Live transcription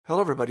Hello,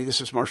 everybody. This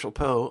is Marshall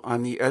Poe.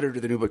 I'm the editor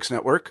of the New Books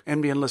Network.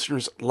 NBN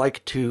listeners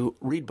like to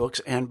read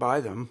books and buy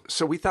them.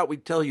 So we thought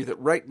we'd tell you that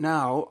right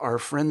now, our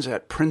friends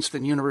at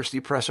Princeton University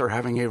Press are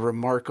having a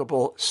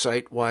remarkable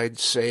site-wide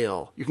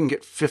sale. You can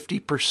get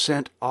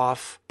 50%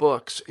 off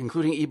books,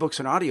 including ebooks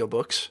and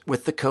audiobooks,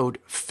 with the code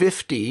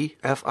 50,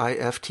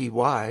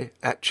 F-I-F-T-Y,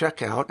 at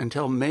checkout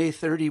until May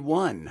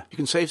 31. You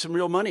can save some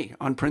real money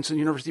on Princeton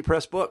University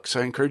Press books.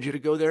 I encourage you to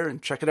go there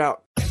and check it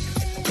out.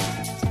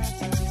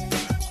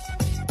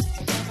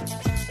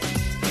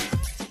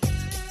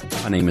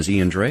 My name is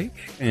Ian Drake,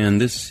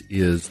 and this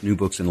is New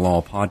Books in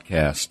Law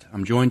podcast.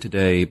 I'm joined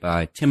today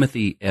by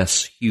Timothy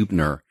S.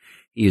 Huebner.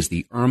 He is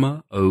the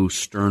Irma O.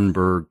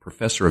 Sternberg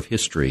Professor of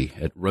History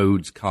at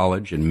Rhodes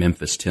College in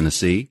Memphis,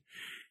 Tennessee.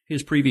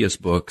 His previous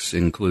books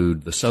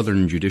include The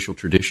Southern Judicial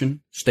Tradition,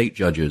 State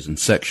Judges and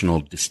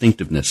Sectional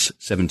Distinctiveness,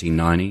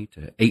 1790 to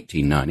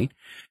 1890,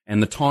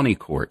 and The Taney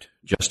Court,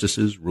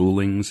 Justices,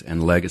 Rulings,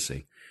 and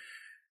Legacy.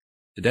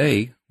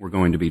 Today, we're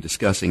going to be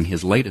discussing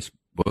his latest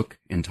book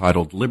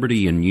entitled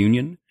Liberty and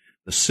Union,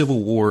 The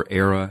Civil War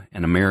Era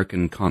and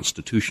American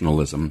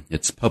Constitutionalism.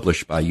 It's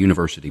published by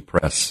University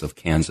Press of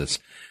Kansas.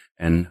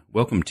 And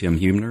welcome, Tim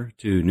Huebner,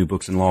 to New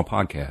Books in Law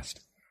podcast.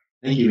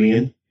 Thank you,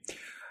 Ian.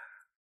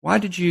 Why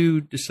did you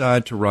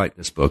decide to write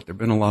this book? There have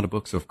been a lot of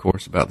books, of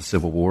course, about the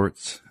Civil War.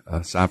 It's,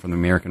 aside from the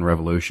American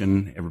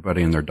Revolution,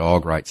 everybody and their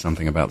dog writes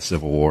something about the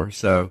Civil War.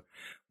 So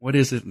what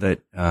is it that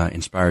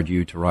inspired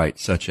you to write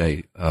such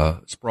a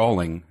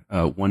sprawling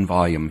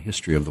one-volume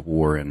history of the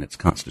war and its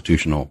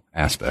constitutional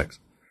aspects?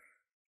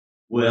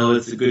 Well,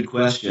 it's a good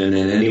question,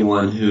 and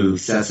anyone who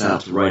sets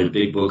out to write a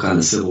big book on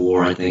the Civil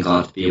War, I think,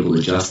 ought to be able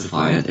to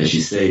justify it, as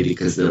you say,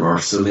 because there are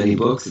so many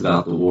books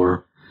about the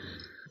war.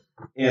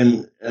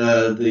 And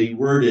the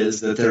word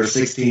is that there are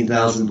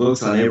 16,000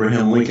 books on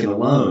Abraham Lincoln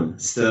alone.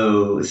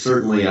 So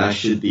certainly I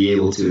should be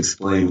able to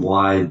explain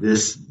why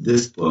this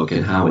book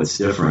and how it's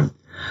different.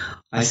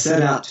 I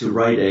set out to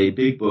write a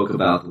big book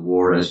about the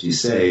war, as you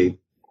say,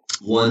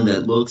 one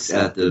that looks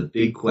at the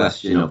big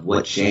question of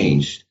what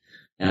changed.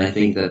 And I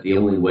think that the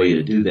only way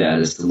to do that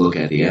is to look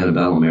at the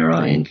antebellum era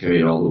and carry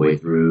it all the way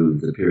through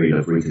the period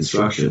of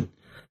Reconstruction.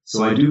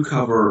 So I do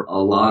cover a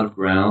lot of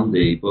ground.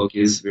 The book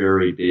is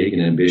very big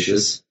and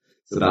ambitious.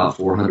 It's about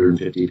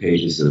 450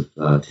 pages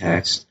of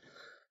text.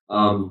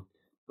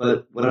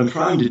 But what I'm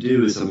trying to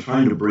do is I'm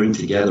trying to bring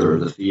together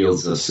the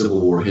fields of Civil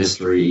War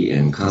history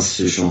and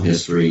constitutional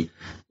history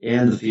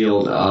and the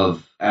field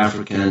of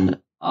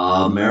African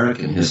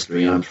American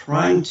history. I'm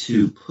trying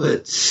to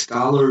put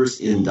scholars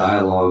in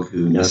dialogue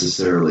who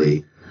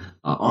necessarily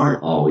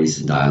aren't always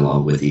in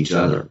dialogue with each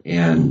other.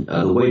 And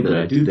the way that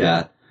I do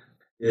that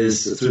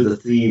is through the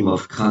theme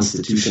of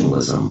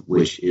constitutionalism,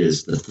 which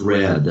is the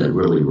thread that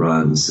really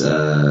runs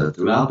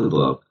throughout the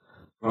book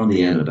from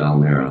the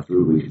antebellum era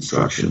through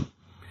Reconstruction.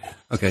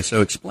 Okay,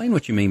 so explain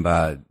what you mean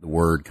by the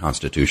word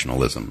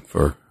constitutionalism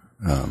for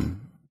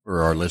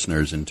our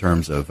listeners in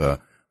terms of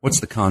what's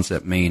the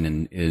concept mean,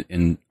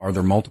 and are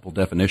there multiple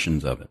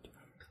definitions of it?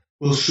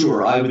 Well,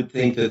 sure. I would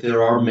think that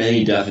there are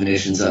many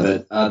definitions of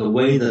it. The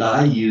way that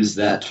I use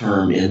that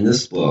term in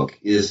this book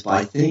is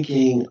by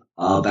thinking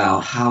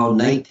about how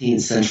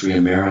 19th century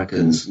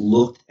Americans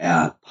looked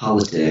at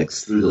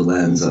politics through the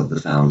lens of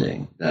the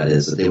founding. That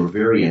is, that they were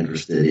very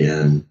interested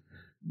in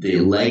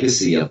the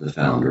legacy of the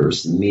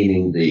founders,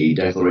 meaning the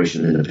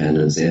Declaration of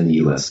Independence and the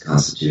U.S.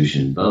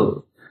 Constitution,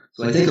 both.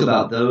 So I think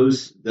about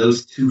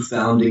those two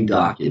founding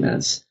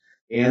documents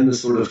and the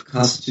sort of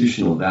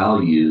constitutional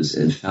values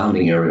and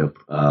founding era,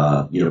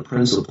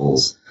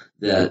 principles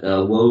that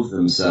wove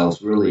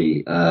themselves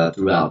really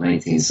throughout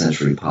 19th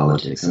century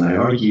politics. And I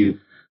argue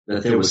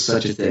that there was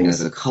such a thing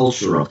as a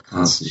culture of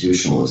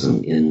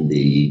constitutionalism in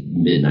the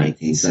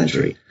mid-19th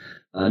century.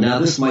 Now,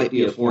 this might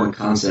be a foreign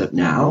concept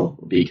now,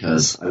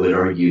 because I would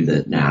argue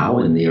that now,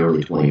 in the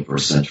early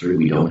 21st century,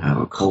 we don't have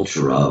a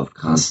culture of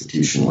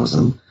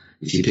constitutionalism.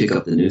 If you pick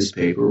up the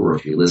newspaper or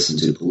if you listen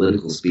to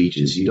political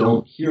speeches, you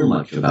don't hear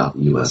much about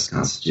the U.S.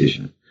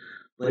 Constitution.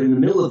 But in the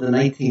middle of the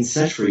 19th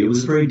century, it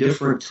was a very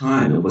different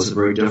time. It was a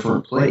very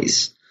different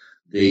place.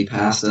 The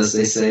past, as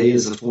they say,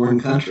 is a foreign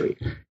country.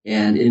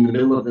 And in the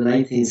middle of the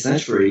 19th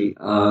century,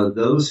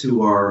 those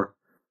who are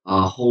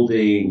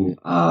holding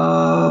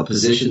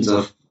positions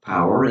of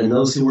power and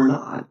those who are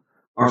not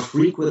are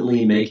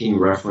frequently making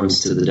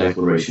reference to the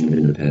Declaration of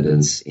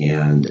Independence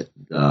and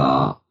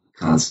the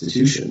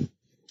Constitution.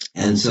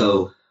 And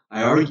so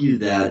I argue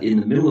that in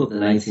the middle of the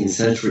 19th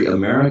century,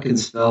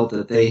 Americans felt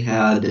that they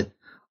had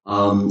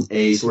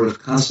a sort of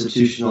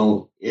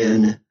constitutional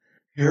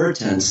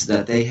inheritance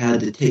that they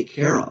had to take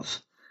care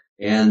of,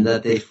 and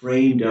that they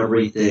framed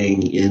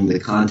everything in the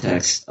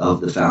context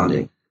of the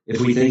founding. If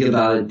we think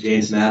about it,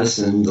 James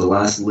Madison, the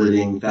last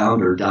living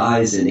founder,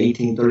 dies in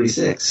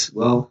 1836.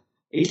 Well,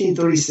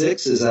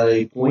 1836 is at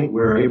a point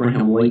where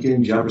Abraham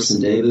Lincoln,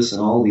 Jefferson Davis, and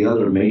all the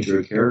other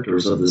major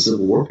characters of the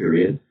Civil War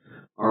period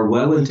are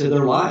well into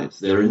their lives.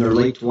 They're in their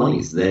late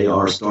 20s. They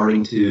are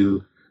starting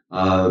to,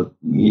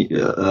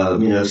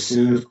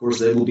 soon, of course,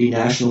 they will be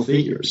national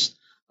figures.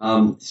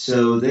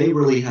 So they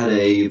really had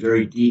a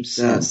very deep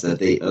sense that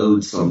they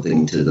owed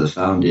something to the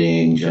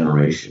founding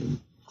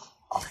generation.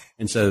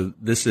 And so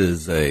this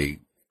is a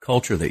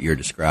culture that you're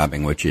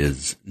describing, which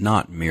is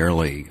not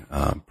merely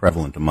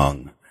prevalent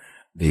among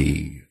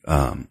the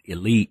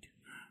elite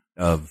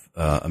of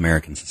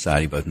American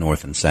society, both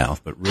North and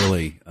South, but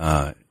really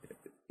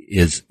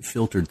is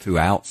filtered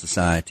throughout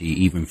society,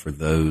 even for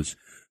those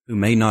who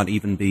may not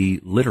even be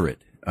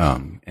literate.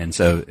 And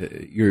so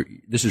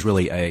this is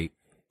really a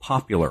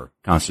popular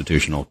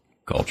constitutional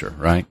culture,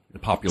 right? The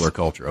popular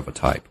culture of a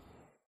type.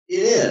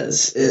 It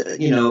is.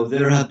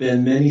 There have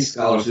been many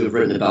scholars who have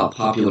written about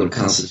popular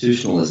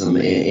constitutionalism,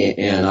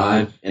 and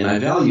I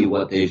value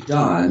what they've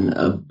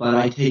done, but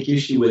I take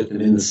issue with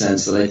them in the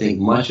sense that I think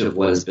much of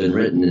what has been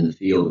written in the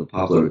field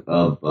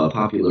of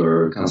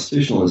popular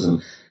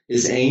constitutionalism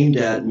is aimed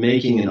at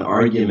making an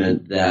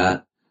argument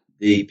that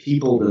the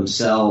people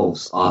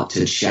themselves ought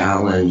to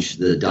challenge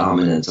the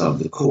dominance of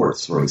the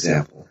courts, for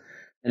example.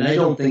 And I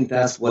don't think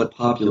that's what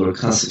popular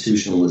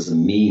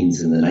constitutionalism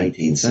means in the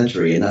 19th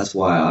century, and that's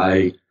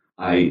why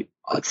I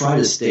try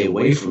to stay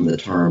away from the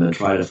term and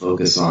try to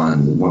focus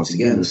on, once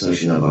again, this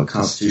notion of a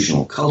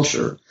constitutional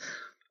culture,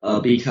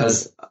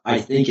 because I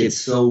think it's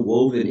so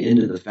woven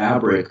into the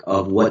fabric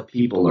of what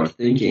people are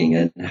thinking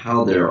and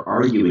how they're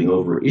arguing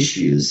over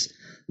issues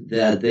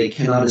that they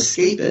cannot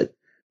escape it.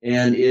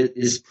 And it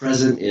is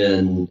present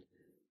in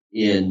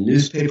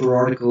newspaper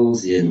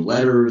articles, in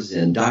letters,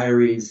 in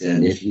diaries,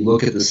 and if you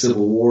look at the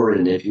Civil War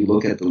and if you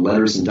look at the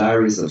letters and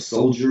diaries of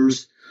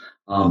soldiers,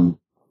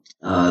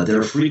 there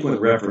are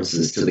frequent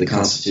references to the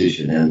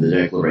Constitution and the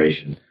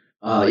Declaration.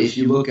 If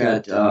you look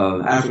at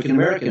African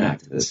American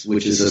activists,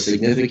 which is a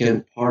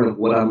significant part of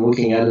what I'm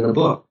looking at in the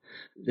book,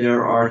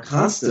 there are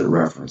constant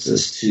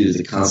references to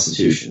the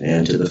Constitution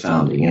and to the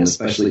founding, and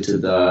especially to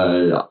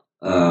the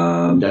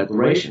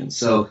Declaration.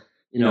 So,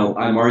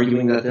 I'm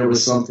arguing that there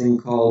was something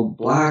called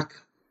Black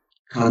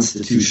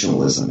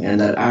constitutionalism and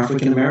that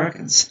African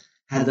Americans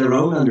had their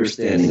own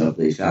understanding of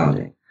the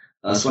founding.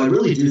 So I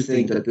really do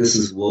think that this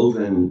is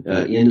woven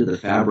into the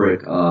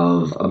fabric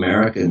of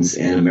Americans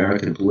and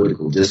American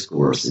political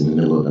discourse in the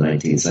middle of the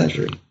 19th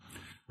century.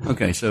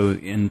 Okay, so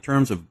in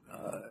terms of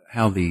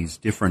how these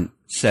different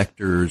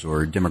sectors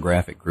or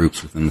demographic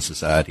groups within the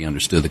society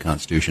understood the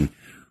Constitution,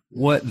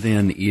 what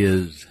then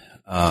is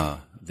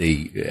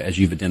as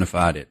you've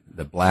identified it,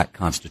 the Black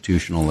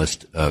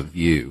constitutionalist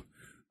view,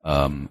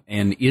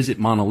 and is it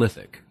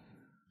monolithic?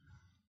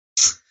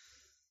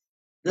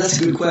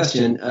 That's a good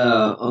question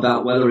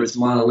about whether it's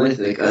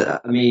monolithic.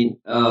 To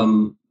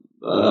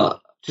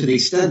the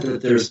extent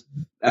that there's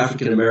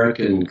African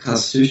American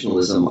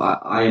constitutionalism,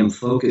 I am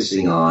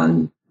focusing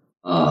on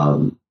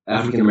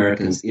African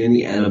Americans in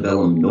the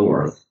antebellum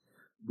North,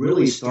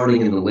 really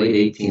starting in the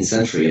late 18th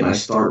century, and I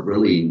start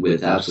really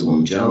with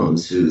Absalom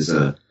Jones, who is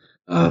a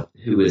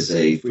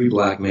free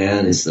black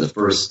man, is the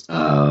first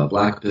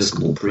black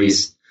Episcopal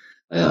priest,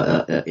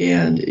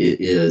 and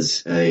it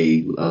is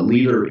a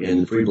leader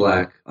in the free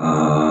black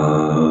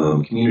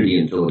community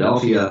in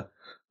Philadelphia.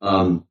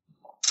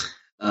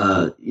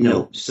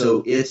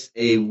 So it's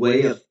a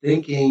way of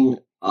thinking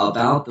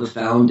about the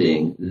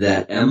founding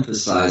that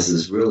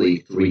emphasizes really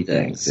three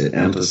things. It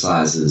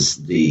emphasizes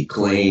the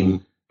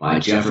claim by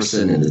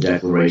Jefferson in the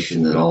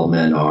Declaration that all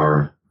men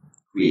are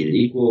created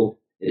equal.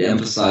 It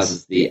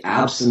emphasizes the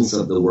absence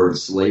of the word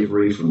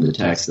slavery from the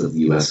text of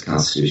the U.S.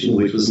 Constitution,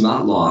 which was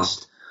not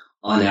lost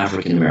on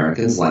African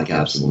Americans like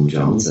Absalom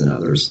Jones and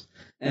others.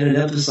 And it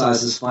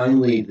emphasizes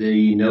finally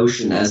the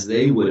notion, as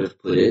they would have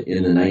put it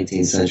in the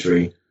 19th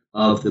century,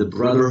 of the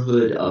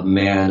brotherhood of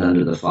man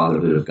under the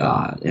fatherhood of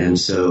God. And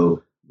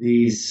so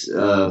these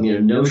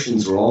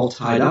notions are all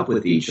tied up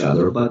with each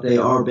other, but they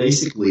are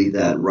basically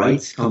that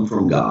rights come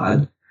from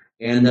God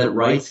and that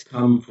rights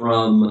come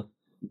from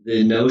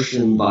the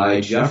notion by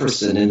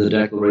Jefferson in the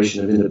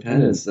Declaration of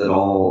Independence that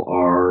all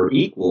are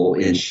equal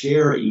and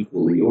share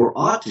equally or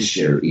ought to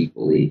share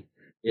equally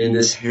in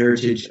this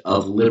heritage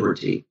of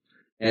liberty.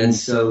 And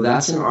so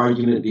that's an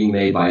argument being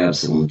made by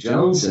Absalom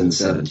Jones in the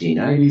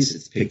 1790s.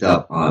 It's picked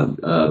up on,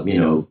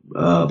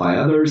 by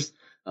others.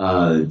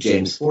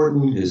 James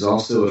Forten, who's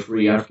also a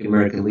free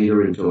African-American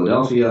leader in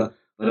Philadelphia,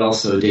 but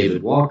also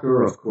David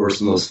Walker, of course,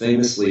 most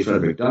famously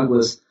Frederick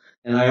Douglass.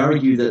 And I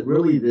argue that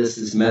really this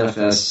is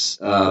manifest,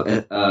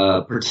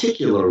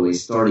 particularly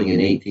starting in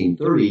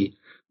 1830,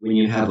 when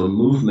you have a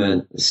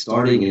movement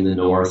starting in the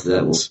North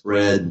that will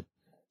spread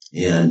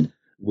and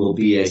will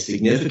be a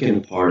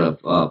significant part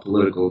of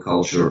political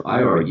culture,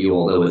 I argue,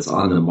 although it's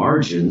on the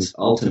margins,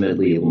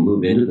 ultimately it will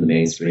move into the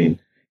mainstream.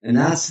 And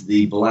that's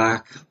the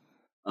Black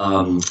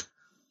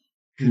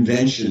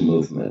convention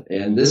movement.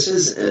 And this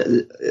is,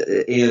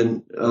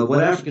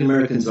 what African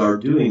Americans are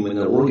doing when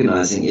they're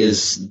organizing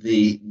is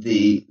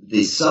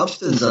the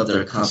substance of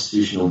their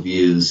constitutional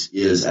views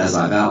is, as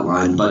I've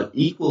outlined, but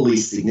equally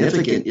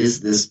significant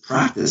is this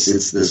practice.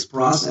 It's this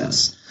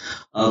process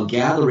of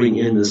gathering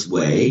in this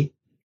way,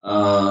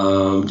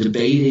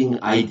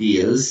 debating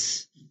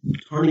ideas,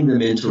 turning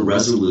them into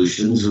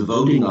resolutions,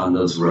 voting on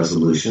those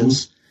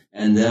resolutions,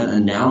 and then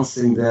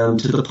announcing them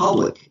to the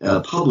public,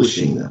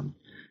 publishing them.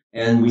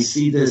 And we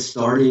see this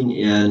starting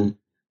in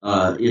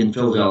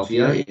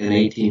Philadelphia in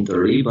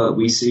 1830, but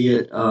we see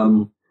it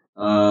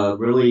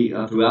really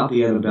throughout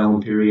the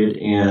antebellum period,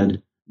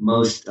 and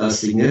most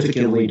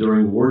significantly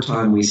during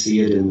wartime, we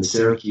see it in the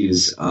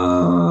Syracuse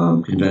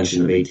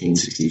Convention of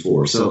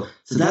 1864. So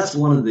that's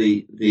one of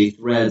the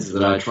threads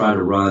that I try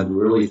to run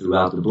really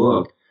throughout the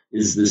book,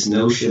 is this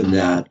notion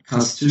that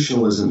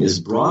constitutionalism is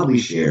broadly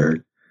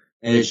shared,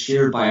 and it's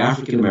shared by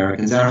African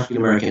Americans, African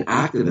American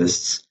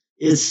activists.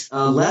 It's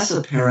less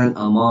apparent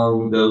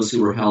among those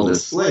who were held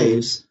as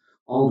slaves,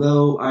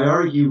 although I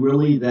argue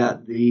really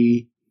that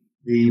the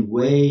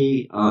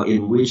way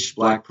in which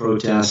Black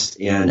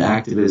protest and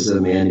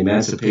activism and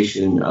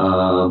emancipation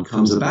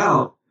comes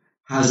about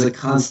has a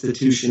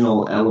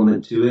constitutional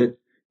element to it,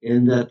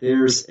 in that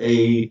there's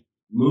a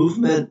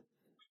movement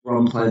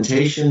from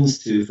plantations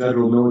to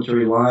federal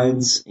military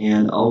lines,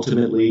 and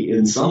ultimately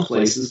in some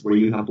places where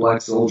you have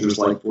Black soldiers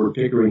like Fort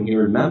Pickering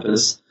here in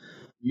Memphis,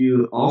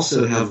 you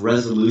also have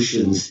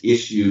resolutions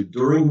issued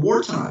during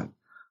wartime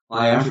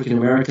by African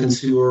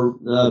Americans who are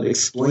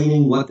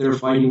explaining what they're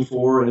fighting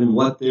for and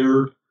what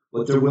they're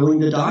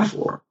willing to die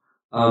for.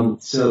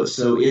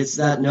 So it's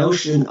that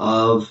notion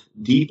of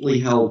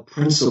deeply held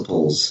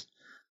principles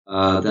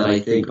that I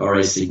think are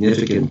a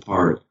significant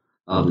part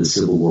of the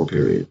Civil War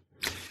period.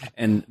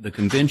 And the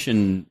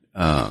convention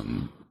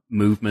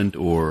movement,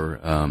 or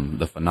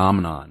the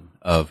phenomenon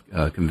of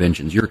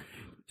conventions, you're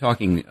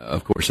talking,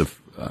 of course,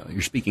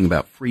 you're speaking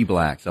about free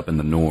blacks up in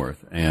the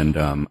North, and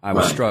I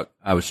was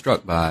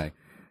struck by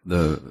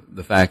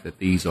the fact that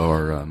these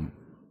are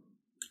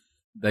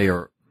they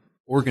are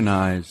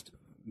organized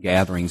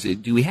gatherings.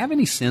 Do we have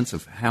any sense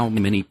of how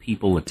many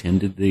people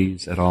attended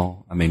these at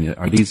all? I mean,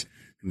 are these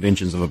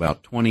conventions of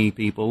about 20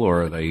 people,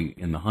 or are they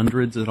in the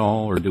hundreds at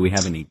all, or do we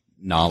have any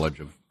knowledge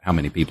of how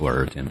many people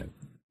are attending?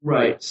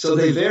 Right. So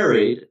they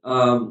varied,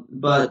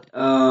 but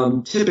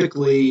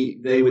typically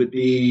they would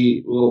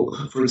be,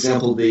 well, for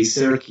example, the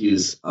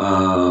Syracuse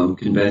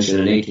convention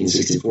in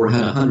 1864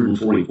 had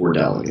 144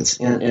 delegates,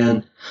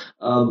 and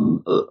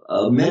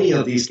many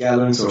of these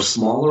gatherings are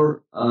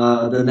smaller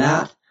than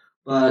that,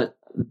 but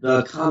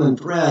the common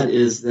thread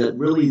is that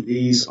really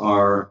these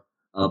are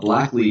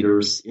Black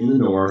leaders in the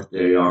North.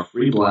 They are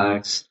free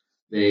blacks.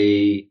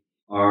 They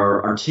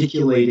are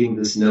articulating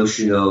this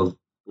notion of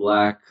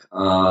Black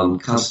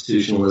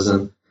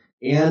constitutionalism,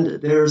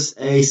 and there's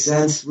a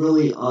sense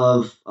really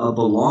of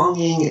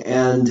belonging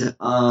and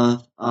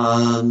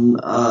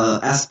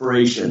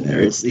aspiration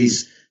there. It's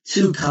these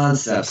two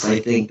concepts, I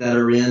think,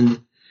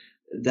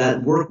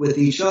 that work with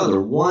each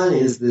other. One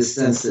is this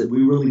sense that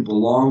we really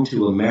belong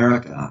to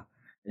America,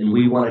 and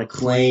we want to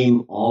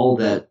claim all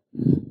that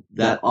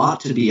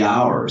ought to be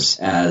ours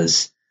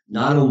as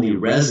not only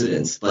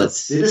residents, but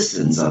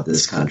citizens of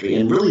this country.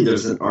 And really,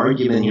 there's an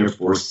argument here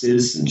for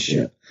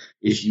citizenship.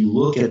 If you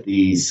look at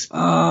these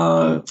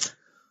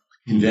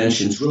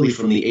conventions, really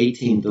from the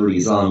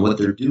 1830s on, what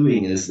they're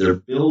doing is they're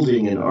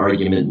building an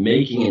argument,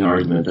 making an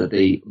argument that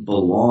they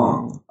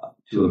belong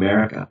to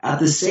America, at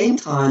the same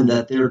time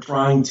that they're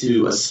trying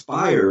to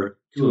aspire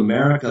to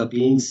America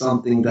being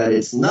something that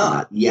it's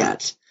not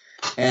yet.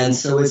 And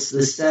so it's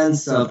the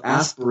sense of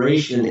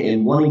aspiration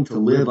in wanting to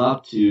live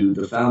up to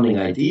the founding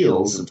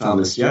ideals of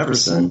Thomas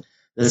Jefferson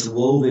that's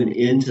woven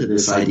into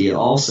this idea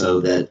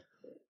also that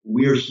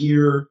we're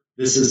here,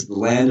 this is the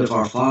land of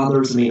our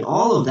fathers. I mean,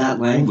 all of that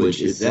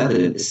language is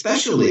evident,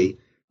 especially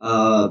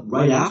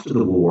right after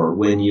the war,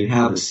 when you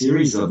have a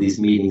series of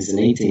these meetings in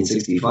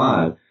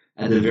 1865,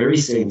 at the very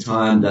same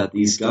time that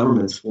these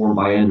governments formed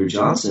by Andrew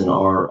Johnson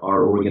are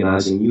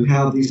organizing. You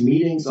have these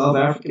meetings of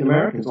African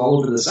Americans all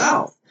over the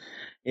South.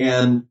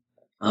 And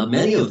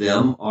many of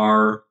them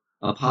are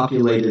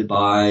populated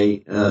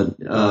by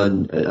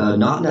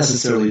not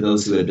necessarily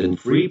those who had been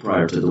free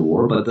prior to the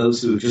war, but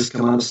those who have just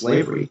come out of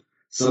slavery,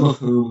 some of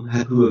whom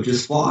who have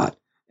just fought.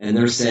 And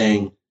they're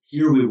saying,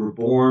 here we were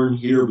born,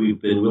 here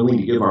we've been willing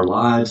to give our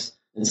lives.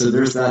 And so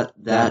there's that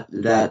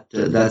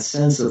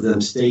sense of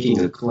them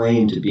staking a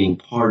claim to being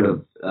part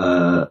of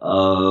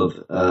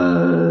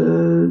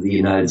the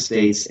United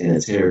States and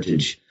its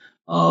heritage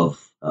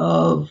of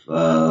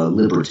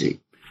liberty.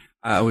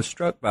 I was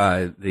struck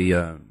by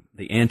the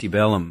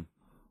antebellum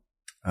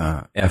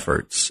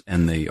efforts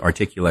and the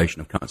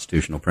articulation of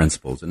constitutional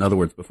principles. In other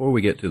words, before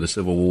we get to the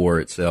Civil War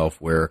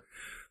itself, where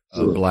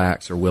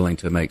blacks are willing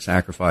to make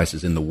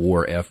sacrifices in the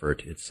war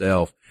effort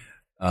itself,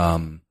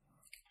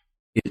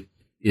 it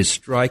is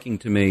striking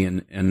to me,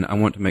 and I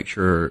want to make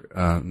sure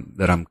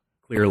that I'm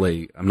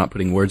not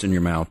putting words in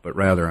your mouth, but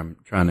rather I'm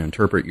trying to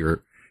interpret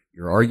your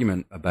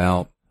argument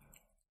about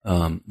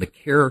the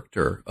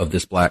character of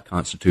this black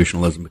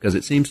constitutionalism, because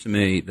it seems to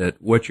me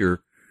that what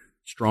you're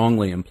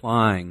strongly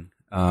implying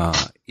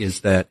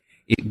is that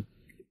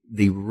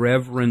the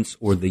reverence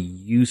or the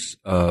use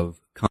of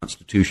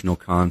constitutional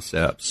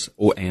concepts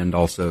and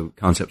also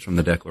concepts from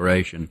the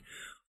Declaration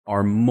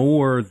are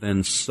more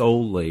than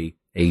solely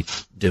a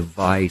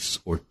device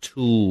or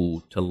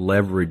tool to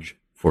leverage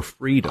for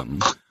freedom.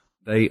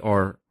 They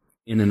are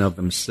in and of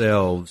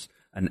themselves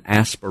an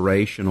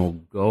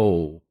aspirational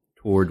goal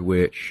toward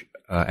which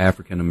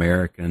African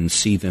Americans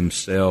see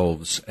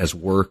themselves as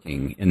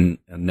working in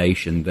a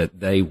nation that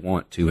they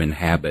want to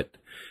inhabit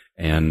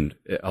and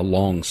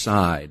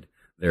alongside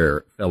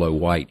their fellow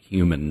white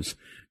humans.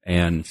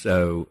 And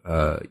so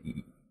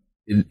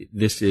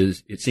this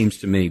is, it seems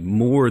to me,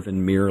 more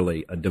than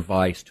merely a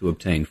device to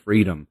obtain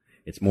freedom.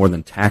 It's more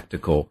than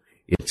tactical.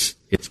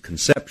 It's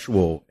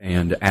conceptual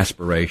and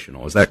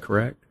aspirational. Is that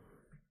correct?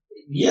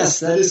 Yes,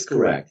 that is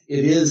correct.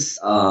 It is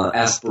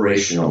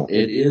aspirational.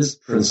 It is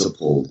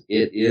principled.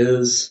 It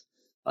is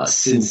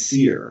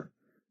sincere.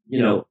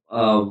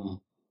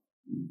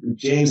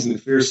 James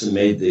McPherson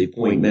made the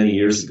point many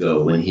years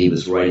ago when he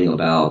was writing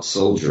about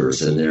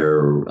soldiers and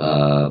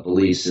their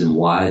beliefs in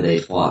why they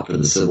fought for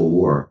the Civil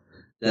War,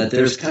 that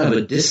there's kind of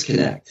a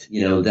disconnect,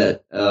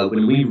 that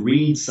when we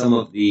read some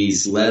of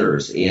these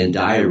letters and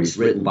diaries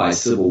written by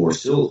Civil War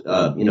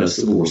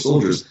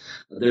soldiers,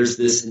 there's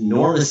this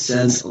enormous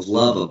sense of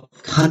love of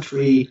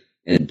country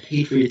and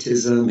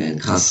patriotism and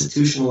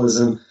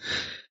constitutionalism,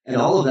 and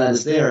all of that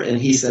is there. And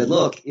he said,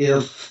 look,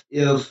 if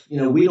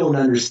we don't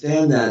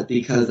understand that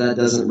because that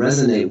doesn't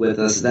resonate with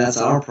us, that's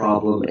our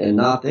problem and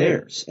not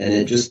theirs. And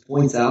it just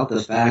points out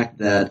the fact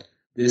that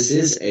this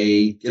is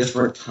a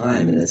different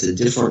time and it's a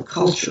different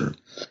culture.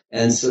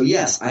 And so,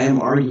 yes, I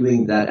am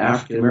arguing that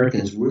African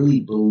Americans really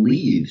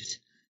believed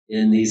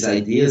in these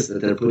ideas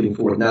that they're putting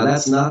forth. Now,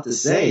 that's not to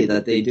say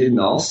that they didn't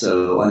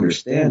also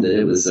understand that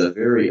it was a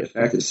very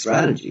effective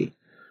strategy.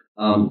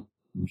 Sure.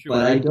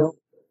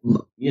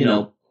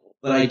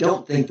 But I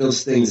don't think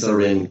those things are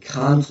in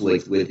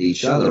conflict with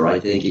each other. I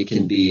think it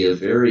can be a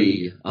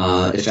very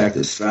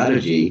effective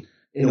strategy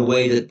in a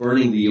way that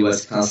burning the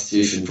U.S.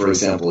 Constitution, for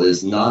example,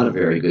 is not a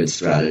very good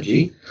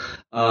strategy.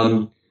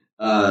 At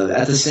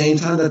the same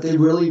time that they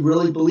really,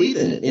 really believe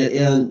in it.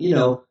 And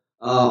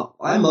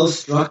I'm most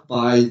struck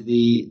by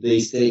the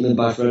statement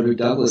by Frederick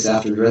Douglass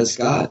after Dred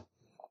Scott.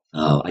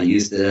 I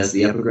used it as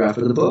the epigraph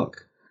of the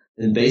book.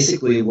 And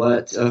basically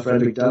what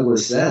Frederick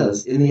Douglass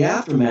says, in the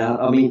aftermath,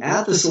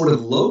 at the sort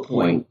of low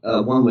point,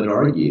 one would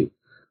argue,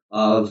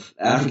 of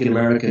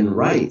African-American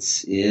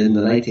rights in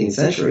the 19th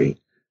century,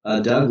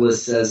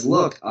 Douglass says,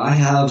 look, I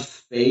have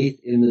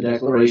faith in the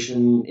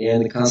Declaration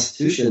and the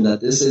Constitution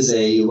that this is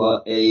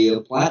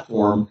a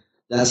platform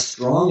that's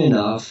strong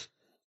enough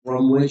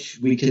from which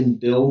we can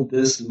build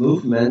this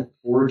movement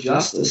for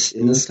justice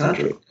in this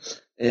country.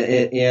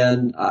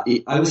 And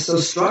I was so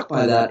struck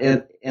by that,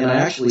 and I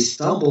actually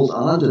stumbled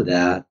onto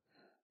that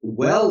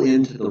well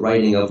into the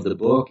writing of the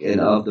book and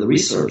of the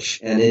research,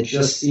 and it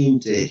just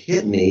seemed to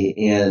hit me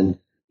and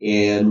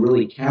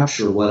really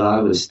capture what I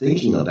was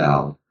thinking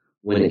about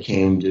when it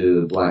came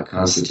to Black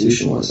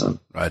constitutionalism.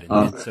 Right.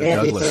 So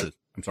Douglas is,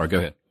 I'm sorry, go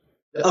ahead.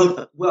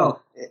 Oh,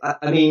 well,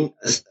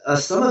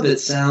 some of it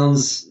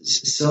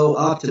sounds so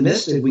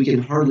optimistic we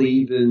can hardly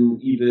even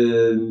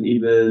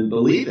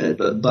believe it.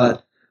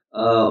 But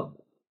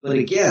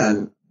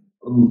again,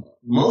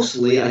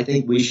 mostly I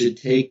think we should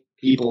take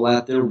people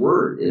at their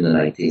word in the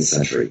 19th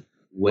century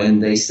when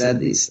they said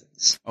these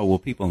things. Oh, well,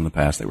 people in the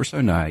past, they were so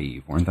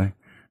naive, weren't they?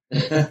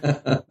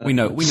 We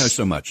know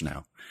so much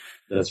now.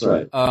 That's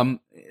right.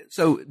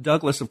 So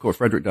Douglass, of course,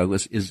 Frederick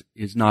Douglass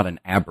is not an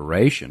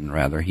aberration.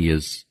 Rather, he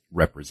is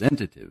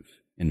representative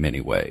in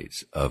many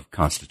ways of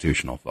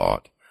constitutional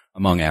thought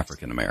among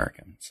African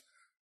Americans.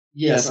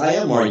 Yes, I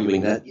am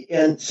arguing that.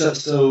 And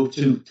so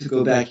to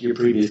go back to your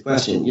previous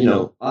question,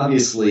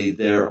 obviously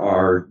there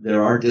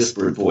are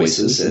disparate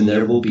voices, and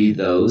there will be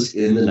those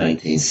in the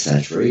 19th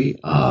century,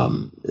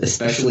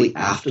 especially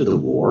after the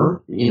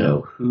war,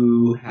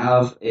 who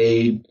have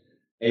a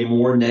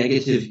more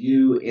negative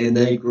view and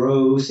they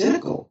grow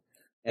cynical.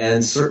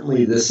 And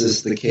certainly this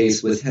is the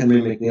case with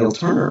Henry McNeill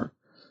Turner,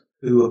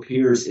 who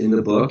appears in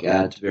the book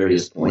at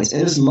various points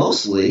and is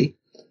mostly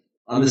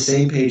on the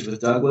same page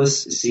with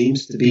Douglass,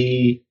 seems to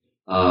be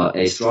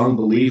a strong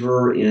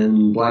believer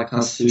in Black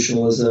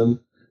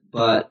constitutionalism.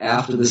 But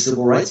after the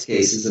civil rights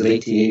cases of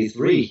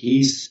 1883,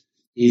 he's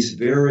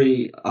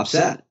very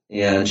upset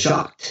and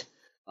shocked.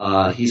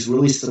 He's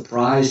really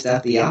surprised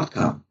at the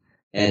outcome.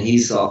 And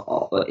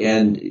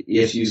and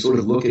if you sort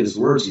of look at his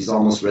words, he's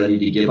almost ready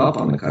to give up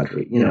on the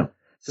country,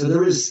 So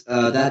there is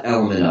that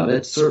element of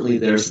it. Certainly,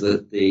 there's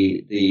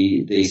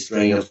the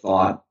strain of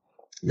thought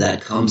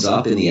that comes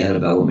up in the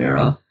antebellum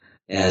era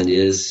and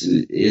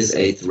is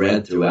a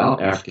thread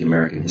throughout African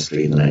American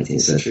history in the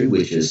 19th century,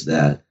 which is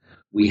that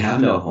we have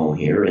no home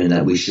here, and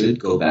that we should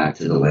go back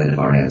to the land of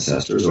our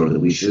ancestors, or that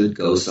we should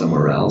go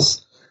somewhere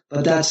else.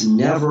 But that's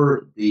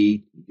never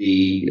the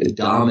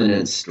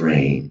dominant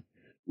strain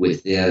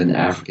within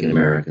African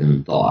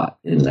American thought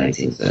in the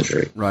 19th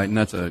century. Right, and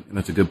that's a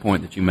good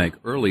point that you make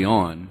early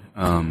on,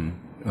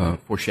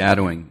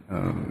 foreshadowing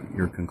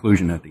your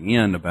conclusion at the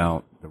end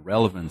about the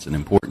relevance and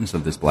importance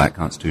of this Black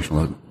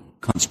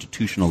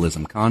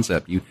constitutionalism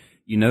concept. You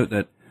note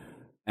that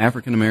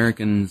African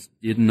Americans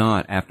did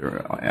not,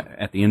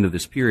 at the end of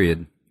this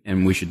period,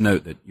 and we should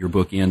note that your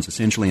book ends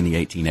essentially in the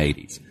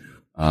 1880s,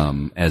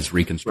 as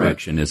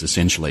Reconstruction is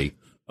essentially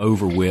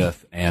over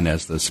with, and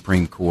as the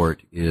Supreme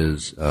Court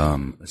is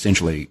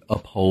essentially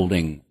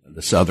upholding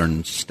the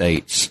Southern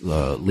states'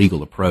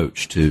 legal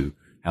approach to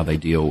how they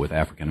deal with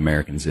African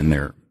Americans in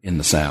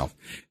the South.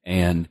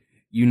 And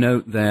you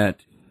note that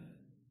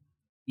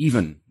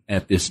even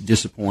at this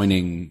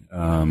disappointing,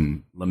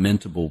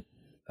 lamentable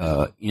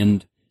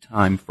end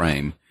time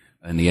frame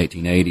in the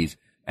 1880s,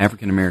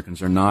 African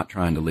Americans are not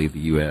trying to leave the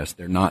U.S.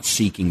 They're not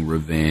seeking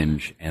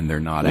revenge, and they're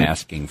not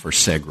asking for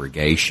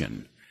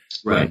segregation.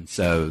 Right. And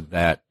so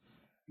that,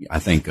 I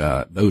think,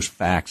 those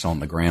facts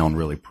on the ground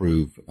really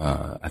prove,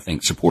 I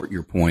think, support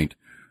your point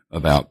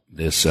about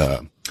this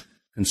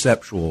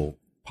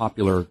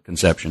popular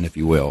conception, if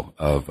you will,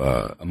 of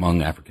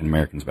among African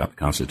Americans about the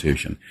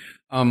Constitution.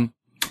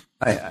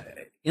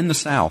 In the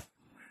South,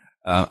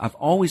 I've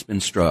always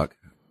been struck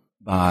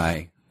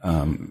by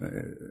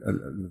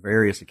the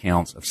various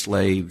accounts of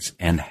slaves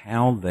and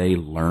how they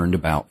learned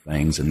about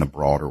things in the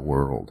broader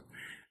world.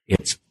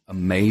 It's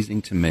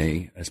amazing to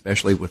me,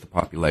 especially with the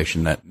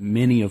population that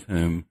many of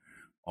whom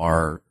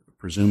are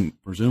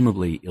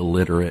presumably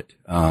illiterate,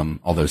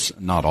 although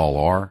not all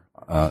are,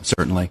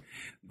 certainly.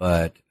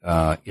 But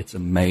it's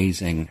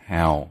amazing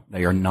how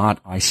they are not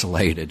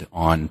isolated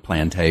on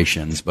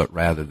plantations, but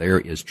rather there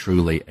is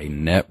truly a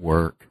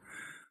network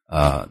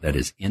that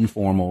is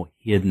informal,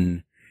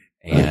 hidden,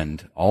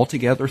 and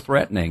altogether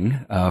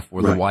threatening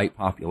for the white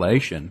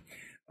population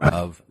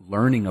of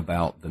learning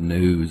about the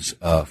news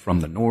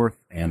from the North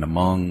and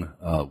among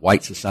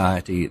white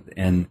society.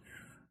 And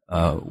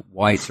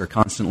whites are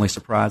constantly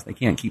surprised they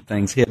can't keep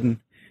things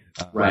hidden.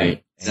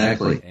 Right,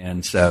 exactly.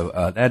 And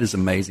so that is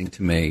amazing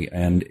to me.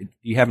 And do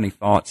you have any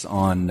thoughts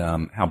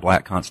on how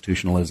black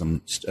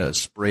constitutionalism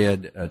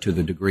spread to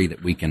the degree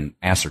that we can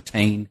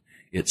ascertain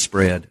it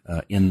spread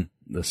in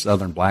the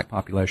Southern black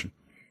population?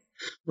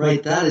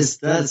 Right,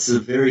 that's a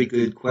very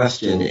good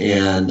question,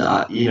 and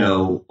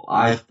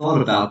I thought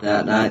about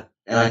that,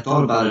 and I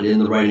thought about it in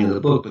the writing of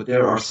the book. But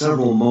there are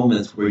several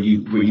moments where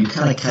you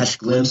kind of catch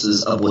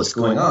glimpses of what's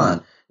going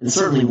on, and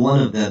certainly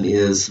one of them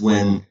is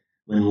when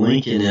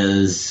Lincoln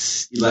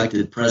is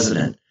elected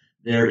president.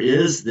 There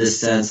is this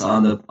sense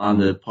on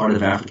the part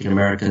of African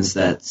Americans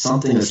that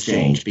something has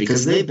changed,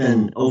 because they've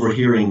been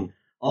overhearing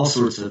all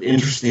sorts of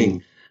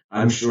interesting,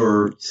 I'm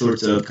sure,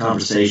 sorts of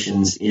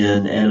conversations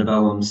in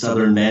antebellum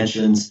Southern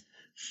mansions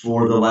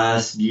for the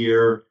last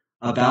year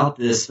about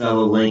this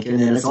fellow Lincoln,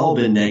 and it's all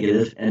been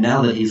negative. And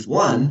now that he's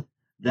won,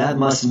 that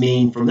must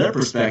mean, from their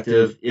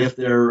perspective, if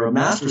their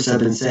masters have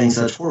been saying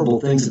such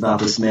horrible things about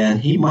this man,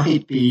 he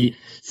might be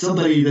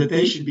somebody that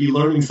they should be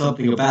learning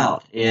something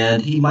about,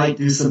 and he might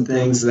do some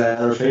things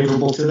that are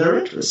favorable to their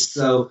interests.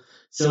 So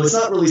it's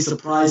not really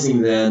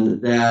surprising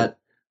then that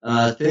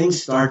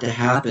things start to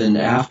happen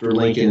after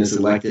Lincoln is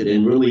elected,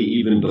 and really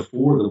even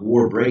before the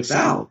war breaks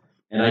out.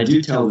 And I do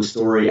tell the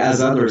story,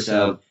 as others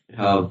have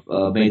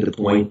made the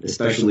point,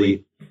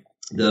 especially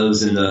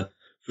those in the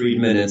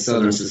Freedmen and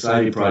Southern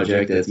Society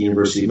Project at the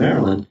University of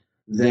Maryland,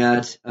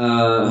 that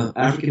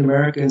African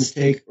Americans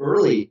take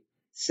early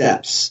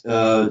steps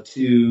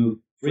to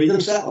free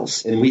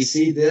themselves, and we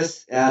see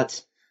this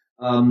at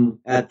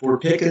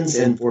Fort Pickens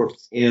and Fort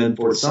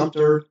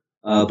Sumter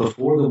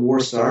before the war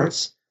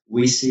starts.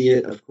 We see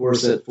it, of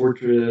course, at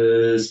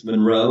Fortress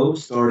Monroe,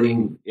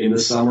 starting in the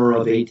summer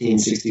of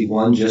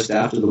 1861, just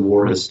after the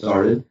war has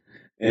started.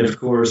 And, of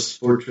course,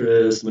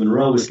 Fortress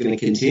Monroe is going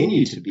to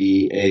continue to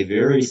be a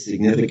very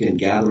significant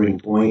gathering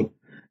point,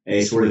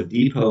 a sort of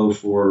depot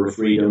for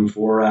freedom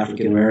for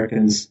African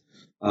Americans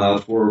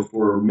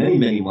for many,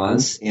 many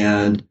months.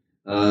 And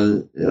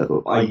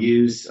I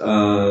use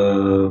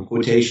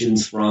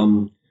quotations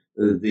from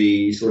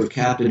the sort of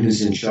captain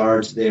who's in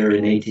charge there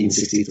in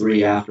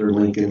 1863 after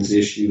Lincoln's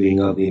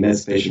issuing of the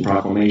Emancipation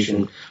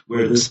Proclamation,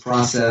 where this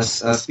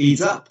process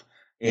speeds up.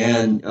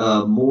 And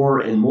more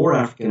and more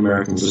African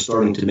Americans are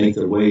starting to make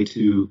their way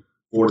to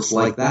forts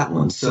like that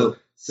one. So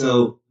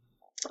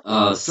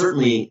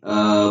certainly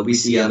we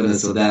see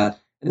evidence of that.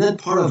 And then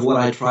part of what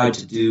I tried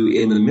to do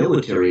in the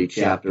military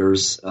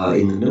chapters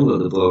in the middle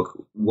of the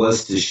book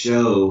was to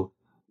show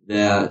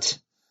that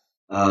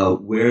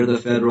where the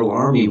Federal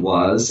Army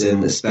was,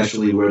 and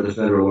especially where the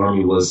Federal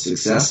Army was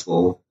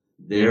successful,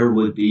 there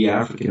would be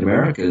African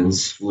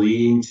Americans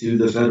fleeing to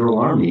the Federal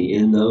Army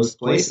in those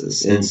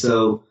places. And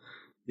so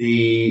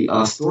the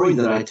story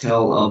that I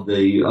tell of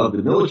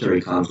the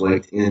military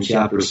conflict in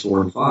chapters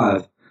 4 and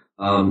 5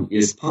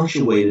 is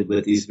punctuated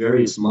with these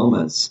various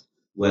moments,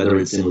 whether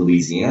it's in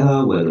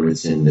Louisiana, whether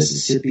it's in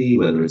Mississippi,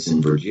 whether it's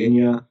in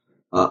Virginia,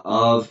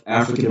 of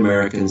African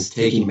Americans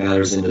taking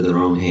matters into their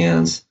own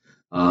hands.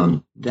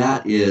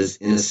 That is,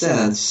 in a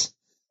sense,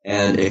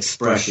 an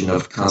expression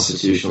of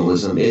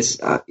constitutionalism.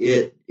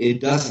 It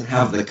doesn't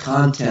have the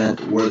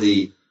content or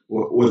the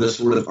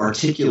sort of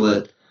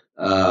articulate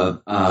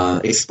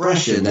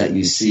expression that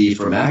you see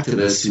from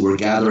activists who are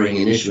gathering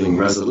and issuing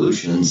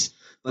resolutions,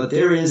 but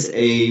there is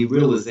a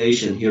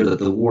realization here that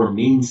the war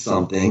means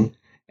something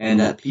and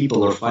that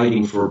people are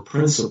fighting for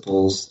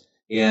principles.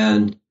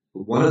 And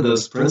one of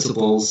those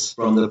principles,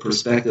 from the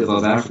perspective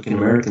of African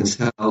Americans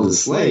held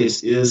as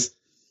slaves, is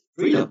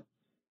freedom.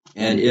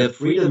 And if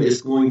freedom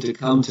is going to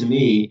come to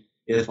me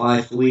if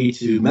I flee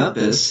to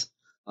Memphis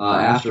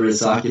after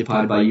it's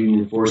occupied by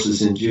Union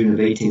forces in June of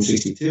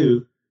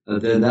 1862,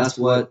 then that's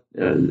what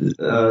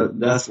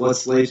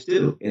slaves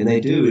do, and they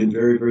do in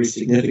very, very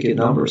significant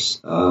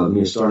numbers,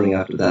 starting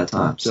after that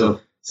time. So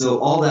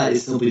all that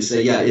is simply to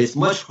say, yeah, it's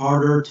much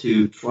harder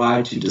to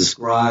try to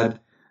describe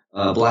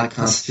black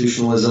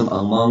constitutionalism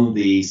among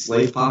the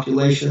slave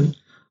population,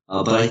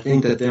 but I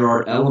think that there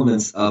are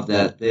elements of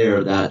that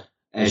there that,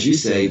 as you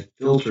say,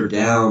 filter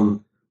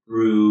down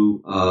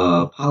through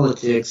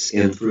politics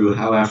and through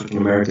how African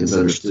Americans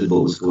understood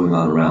what was going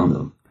on around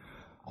them.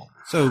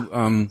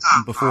 So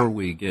before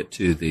we get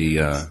to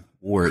the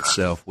war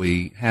itself,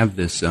 we have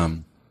this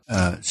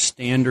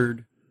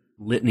standard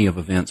litany of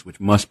events which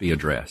must be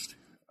addressed.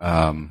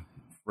 And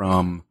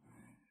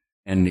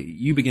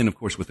you begin, of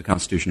course, with the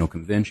Constitutional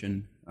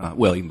Convention.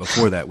 Even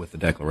before that, with the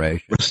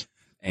Declaration.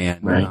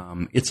 And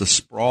right. It's a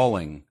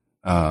sprawling,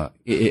 by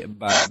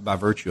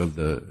virtue of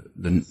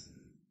the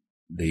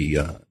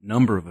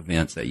number of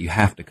events that you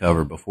have to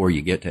cover before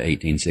you get to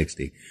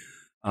 1860.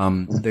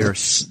 There are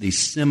these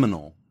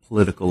seminal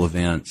political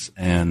events,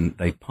 and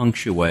they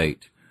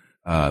punctuate.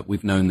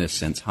 We've known this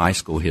since high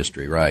school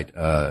history, right?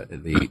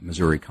 The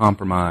Missouri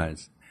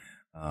Compromise,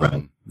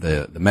 right.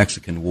 the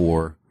Mexican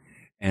War,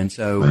 and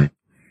so right.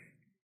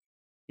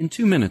 in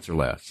 2 minutes or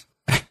less.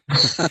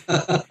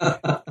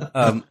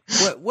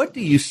 What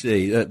do you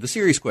see? The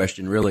serious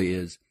question really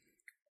is: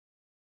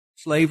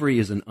 slavery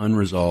is an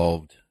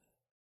unresolved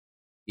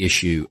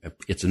issue.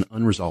 It's an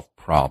unresolved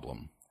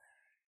problem,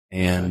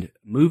 and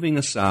moving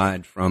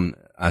aside from,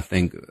 I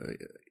think,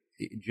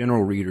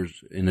 general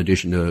readers, in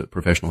addition to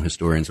professional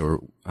historians, are,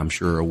 I'm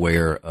sure,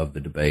 aware of the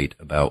debate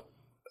about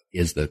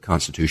is the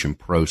Constitution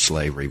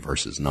pro-slavery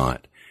versus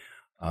not.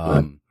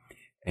 Right.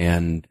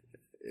 And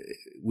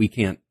we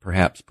can't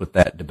perhaps put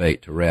that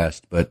debate to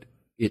rest, but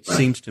it right.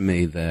 seems to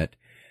me that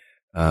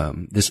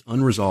this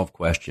unresolved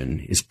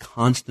question is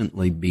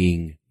constantly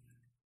being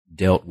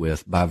dealt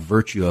with by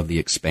virtue of the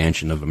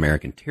expansion of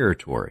American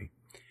territory.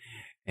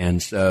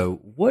 And so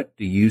what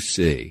do you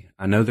see?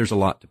 I know there's a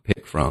lot to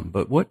pick from,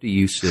 but what do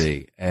you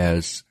see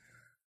as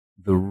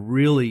the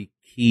really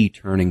key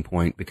turning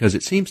point? Because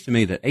it seems to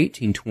me that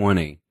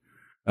 1820,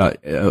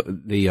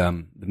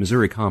 the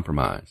Missouri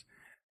Compromise,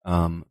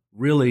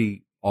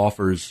 really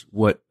offers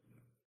what,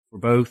 for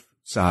both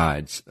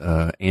sides,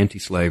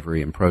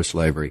 anti-slavery and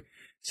pro-slavery,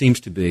 seems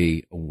to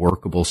be a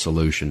workable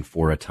solution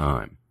for a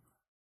time.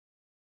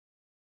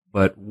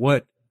 But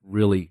what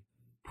really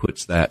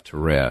puts that to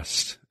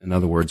rest? In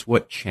other words,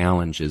 what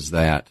challenges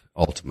that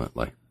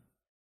ultimately?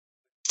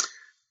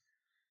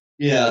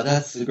 Yeah,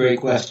 that's a great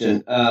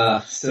question.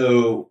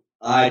 So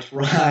I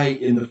try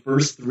in the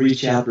first 3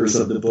 chapters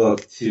of the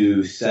book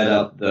to set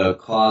up the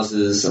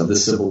causes of the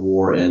Civil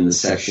War and the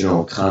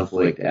sectional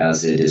conflict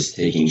as it is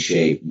taking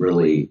shape,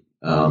 really,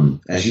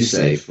 as you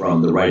say,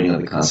 from the writing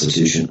of the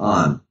Constitution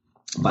on,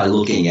 by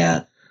looking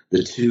at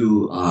the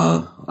 2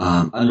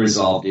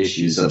 unresolved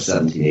issues of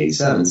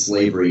 1787,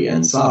 slavery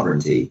and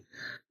sovereignty.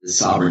 The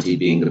sovereignty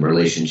being the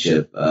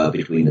relationship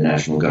between the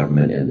national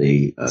government and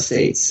the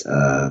states,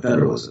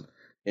 federalism.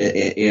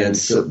 And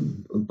so,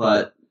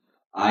 but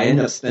I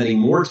end up spending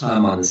more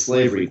time on the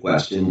slavery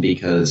question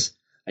because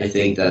I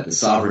think that the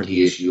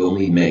sovereignty issue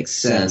only makes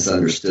sense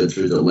understood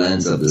through the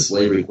lens of the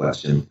slavery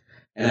question.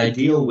 And I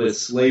deal with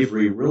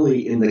slavery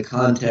really in the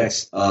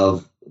context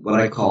of what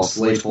I call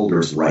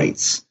slaveholders'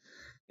 rights.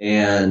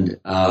 And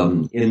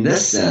in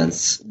this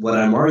sense, what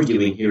I'm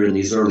arguing here in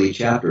these early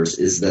chapters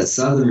is that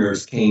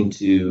Southerners came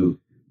to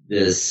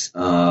this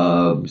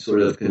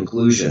sort of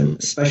conclusion,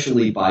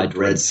 especially by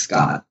Dred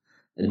Scott.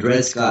 And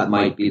Dred Scott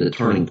might be the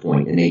turning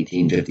point in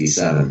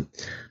 1857.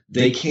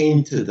 They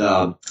came to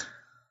the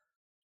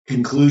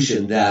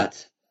conclusion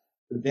that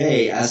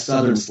they, as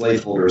Southern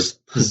slaveholders,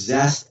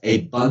 possessed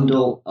a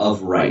bundle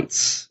of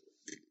rights.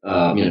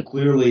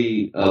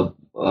 Clearly,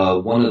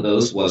 one of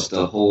those was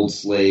to hold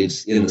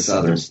slaves in the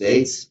southern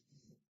states.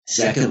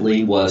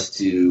 Secondly, was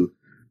to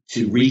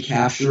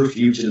recapture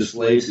fugitive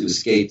slaves who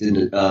escaped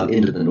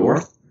into the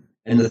North.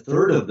 And the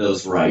third of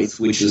those rights,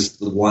 which is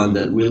the one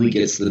that really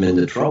gets them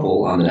into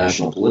trouble on the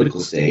national political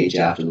stage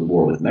after the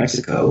war with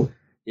Mexico,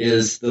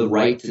 is the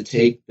right to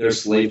take their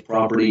slave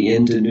property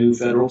into new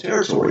federal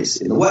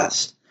territories in the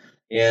West.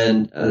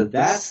 And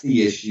that's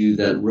the issue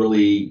that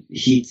really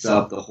heats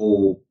up the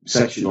whole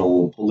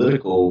sectional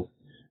political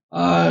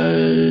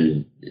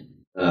sort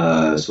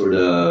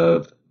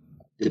of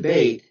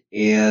debate.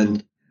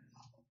 And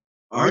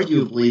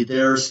arguably,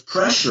 there's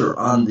pressure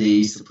on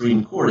the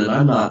Supreme Court, and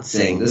I'm not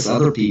saying this.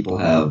 Other people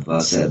have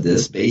said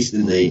this, based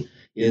in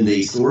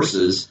the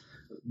sources.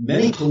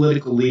 Many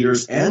political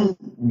leaders and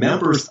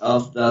members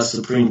of the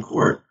Supreme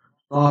Court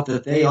thought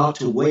that they ought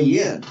to weigh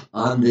in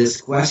on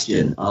this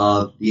question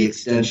of the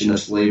extension of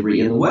slavery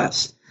in the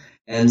West.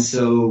 And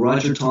so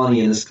Roger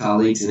Taney and his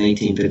colleagues in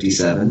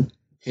 1857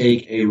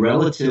 take a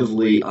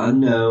relatively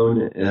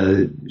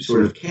unknown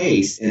sort of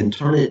case and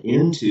turn it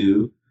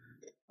into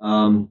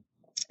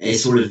a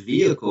sort of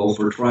vehicle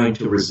for trying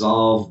to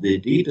resolve the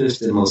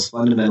deepest and most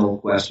fundamental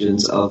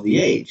questions of the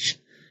age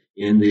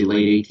in the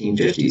late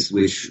 1850s,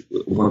 which,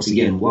 once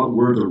again, what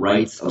were the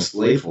rights of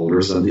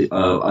slaveholders under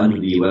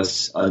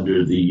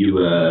the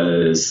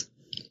U.S.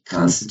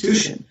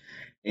 Constitution?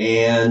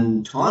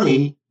 And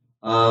Tawney,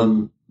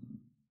 who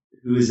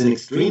is an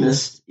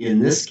extremist in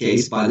this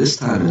case by this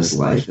time in his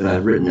life, and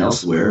I've written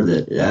elsewhere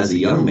that as a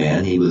young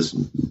man he was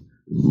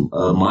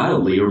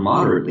mildly or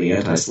moderately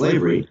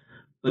anti-slavery,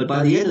 but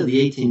by the end of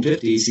the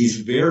 1850s he's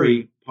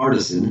very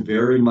partisan,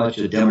 very much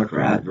a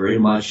Democrat, very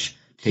much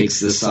takes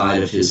the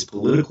side of his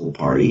political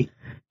party,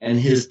 and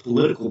his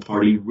political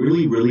party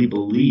really, really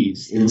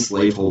believes in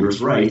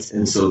slaveholders' rights,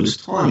 and so does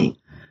Tawney.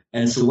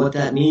 And so what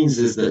that means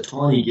is that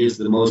Tawney gives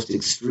the most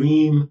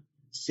extreme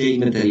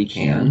statement that he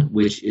can,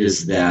 which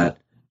is that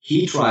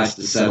he tries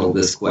to settle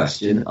this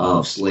question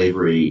of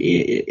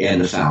slavery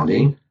and the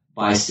founding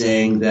by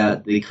saying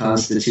that the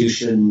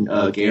Constitution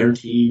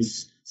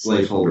guarantees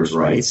slaveholders'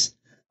 rights.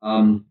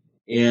 And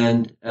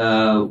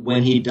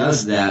when he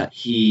does that,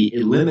 he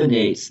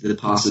eliminates the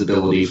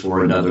possibility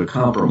for another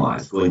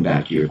compromise, going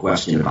back to your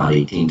question about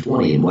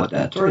 1820 and what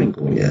that turning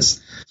point is.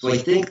 So I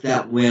think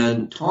that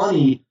when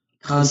Tawney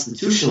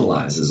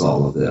constitutionalizes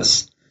all of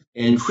this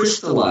and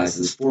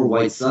crystallizes for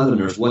white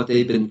Southerners what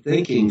they've been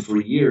thinking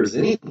for years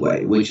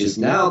anyway, which is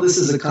now this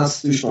is a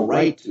constitutional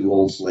right to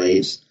hold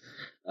slaves,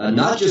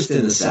 not just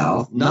in the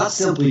South, not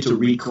simply to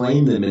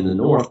reclaim them in the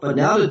North, but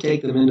now to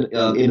take them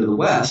into the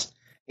West,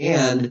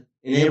 and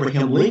in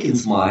Abraham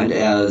Lincoln's mind,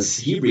 as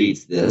he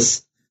reads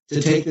this,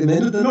 to take them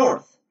into the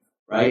North,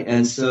 right?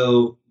 And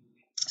so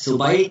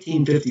by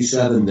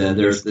 1857, then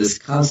there's this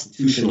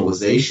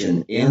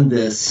constitutionalization and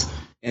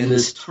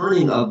this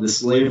turning of the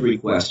slavery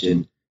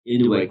question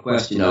into a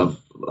question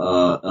of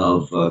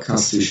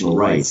constitutional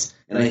rights.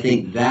 And I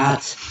think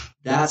that's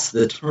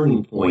the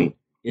turning point,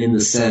 in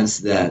the sense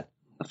that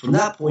from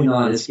that point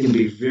on, it's going to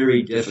be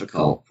very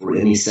difficult for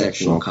any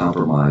sectional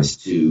compromise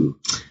to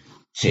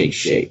take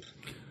shape.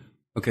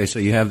 Okay, so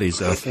you have these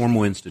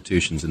formal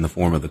institutions in the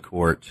form of the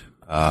court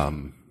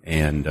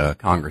and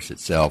Congress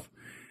itself,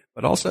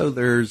 but also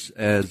there's,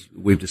 as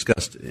we've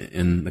discussed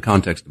in the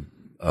context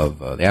of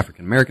the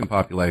African American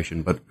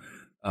population, but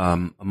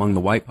among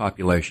the white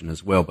population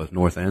as well, both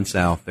North and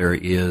South, there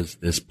is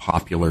this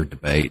popular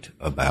debate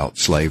about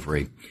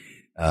slavery,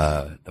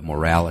 the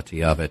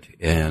morality of it,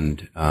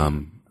 and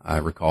I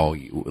recall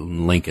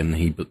Lincoln,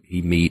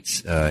 he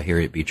meets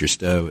Harriet Beecher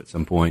Stowe at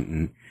some point,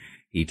 and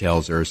he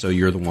tells her, "So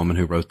you're the woman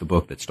who wrote the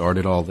book that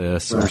started all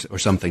this," right, or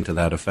something to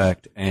that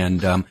effect.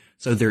 And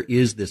so there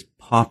is this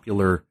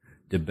popular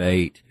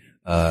debate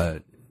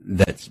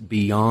that's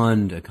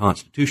beyond a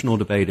constitutional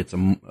debate. It's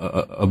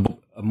a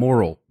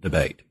moral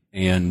debate.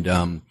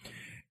 And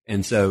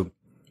so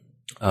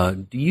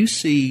do you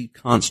see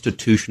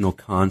constitutional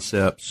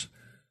concepts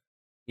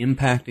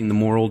impacting the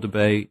moral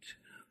debate,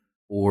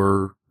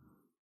 or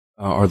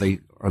are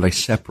they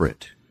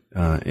separate?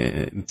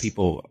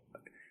 People,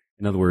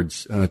 in other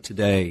words,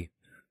 today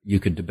you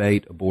could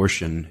debate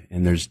abortion,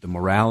 and there's the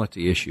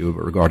morality issue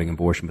regarding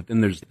abortion, but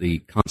then there's the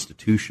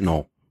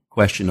constitutional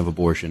question of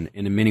abortion,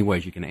 and in many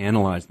ways you can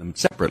analyze them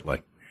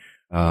separately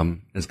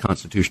as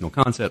constitutional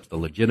concepts, the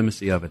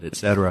legitimacy of it,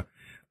 etc.,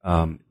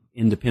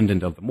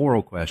 independent of the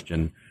moral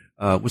question.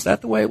 Was that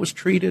the way it was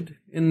treated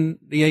in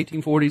the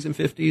 1840s and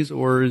 50s,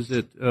 or is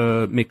it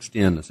mixed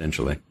in,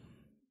 essentially?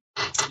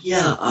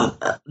 Yeah,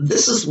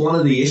 this is one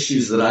of the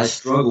issues that I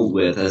struggled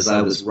with as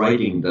I was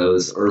writing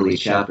those early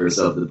chapters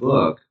of the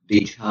book,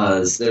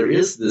 because there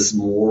is this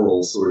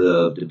moral sort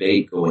of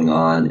debate going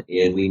on,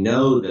 and we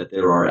know that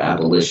there are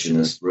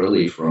abolitionists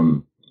really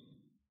from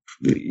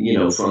the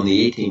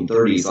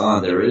 1830s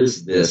on. There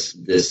is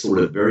this sort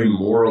of very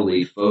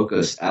morally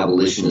focused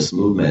abolitionist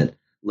movement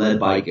led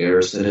by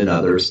Garrison and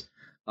others.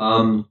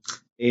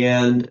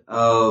 And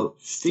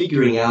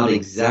figuring out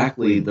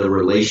exactly the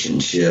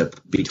relationship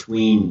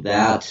between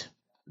that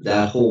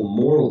whole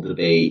moral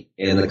debate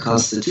and the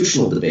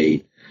constitutional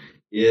debate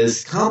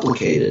is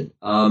complicated.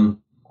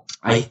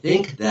 I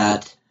think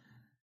that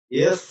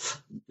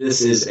if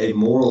this is a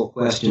moral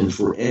question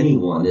for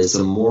anyone, it's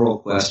a moral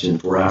question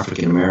for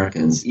African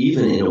Americans,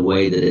 even in a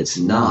way that it's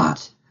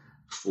not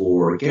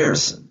for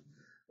Garrison.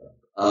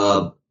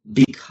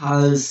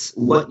 Because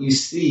what you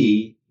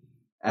see,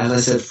 as I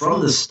said,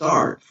 from the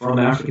start, from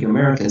African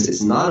Americans,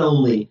 is not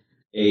only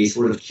a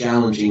sort of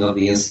challenging of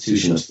the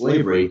institution of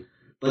slavery,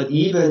 but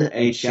even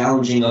a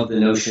challenging of the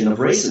notion of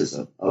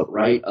racism,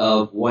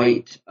 of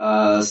white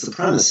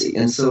supremacy.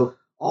 And so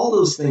all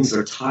those things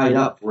are tied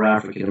up for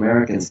African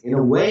Americans in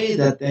a way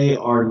that they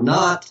are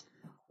not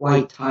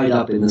quite tied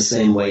up in the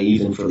same way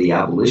even for the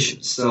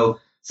abolitionists. So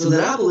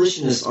that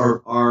abolitionists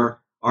are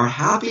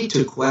happy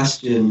to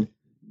question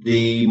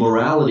the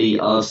morality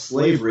of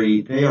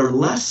slavery. They are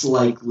less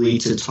likely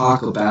to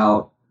talk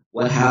about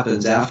what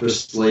happens after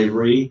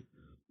slavery,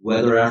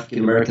 whether African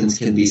Americans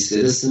can be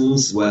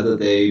citizens, whether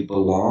they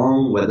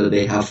belong, whether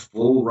they have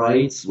full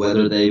rights,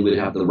 whether they would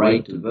have the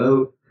right to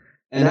vote.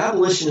 And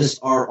abolitionists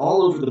are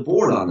all over the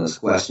board on those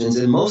questions,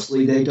 and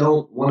mostly they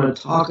don't want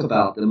to talk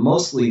about them.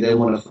 Mostly they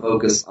want to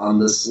focus on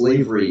the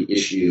slavery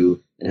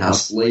issue and how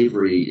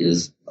slavery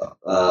is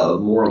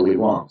morally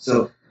wrong.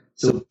 So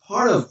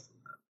part of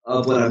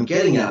what I'm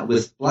getting at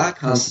with black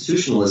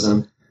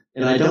constitutionalism,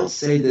 and I don't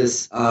say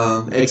this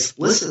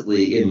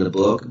explicitly in the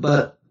book,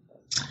 but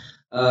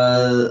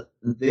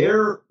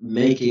they're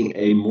making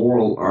a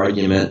moral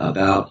argument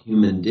about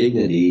human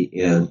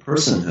dignity and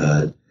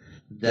personhood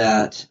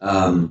that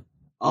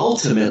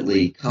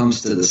ultimately comes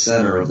to the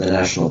center of the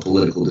national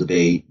political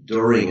debate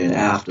during and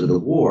after the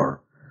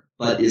war,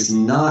 but is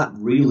not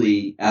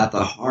really at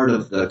the heart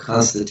of the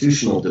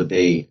constitutional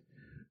debate,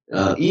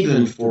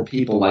 even for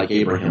people like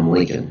Abraham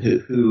Lincoln,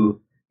 who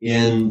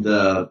in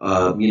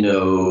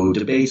the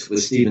debates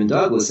with Stephen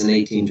Douglas in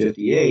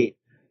 1858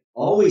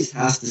 always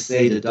has to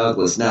say to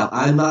Douglas, now,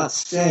 I'm not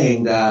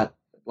saying that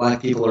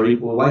black people are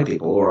equal to white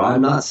people, or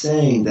I'm not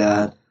saying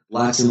that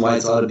blacks and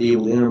whites ought to be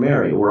able to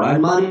intermarry, or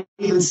I'm not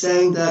even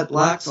saying that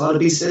blacks ought to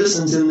be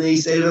citizens in the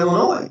state of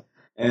Illinois.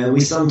 And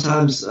we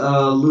sometimes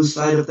lose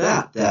sight of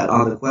that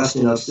on the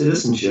question of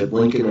citizenship,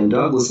 Lincoln and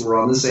Douglas were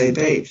on the same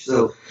page.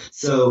 So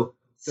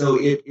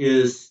it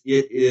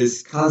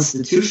is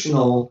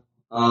constitutional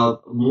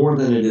more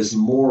than it is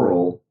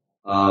moral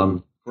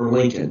for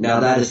Lincoln. Now,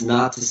 that is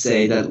not to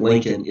say that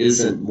Lincoln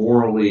isn't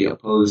morally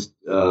opposed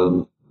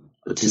to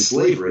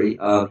slavery.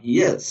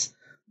 He is.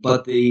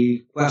 But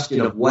the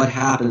question of what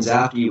happens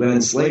after you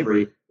end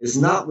slavery is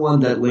not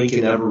one that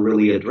Lincoln ever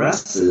really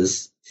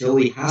addresses till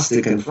he has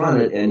to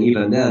confront it. And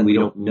even then, we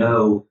don't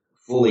know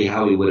fully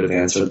how he would have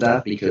answered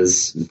that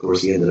because, of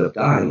course, he ended up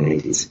dying in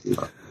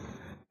 1865.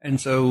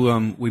 And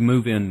so we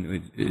move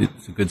in.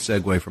 It's a good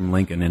segue from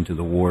Lincoln into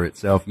the war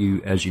itself.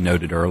 You, as you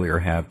noted earlier,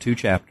 have two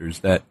chapters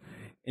that,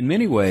 in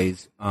many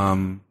ways,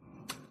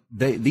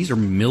 these are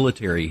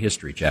military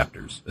history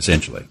chapters,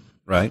 essentially,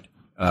 right?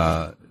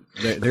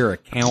 They're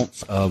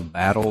accounts of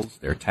battles,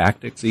 their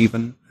tactics,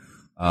 even.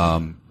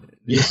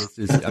 This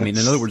is,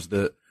 in other words,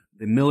 the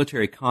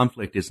military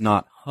conflict is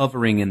not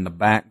hovering in the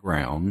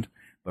background,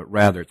 but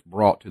rather it's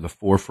brought to the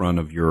forefront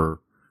of your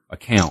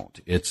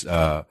account.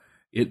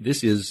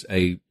 This is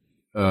a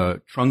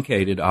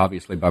truncated,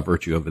 obviously, by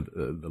virtue of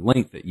the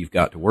length that you've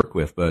got to work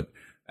with, but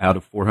out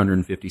of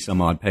 450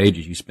 some odd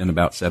pages, you spend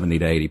about 70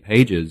 to 80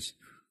 pages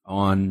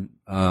on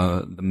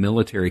the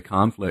military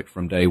conflict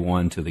from day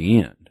one to the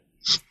end.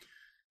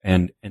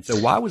 And so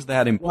why was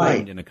that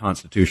important in a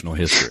constitutional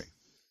history?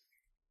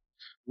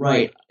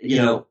 Right.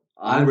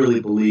 I really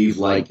believe,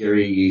 like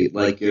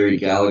Gary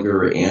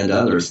Gallagher and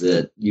others,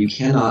 that you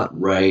cannot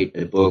write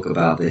a book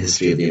about the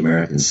history of the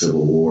American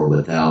Civil War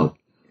without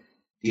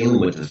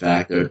dealing with the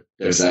fact that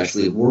there's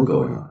actually a war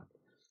going on.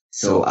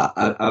 So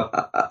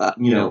I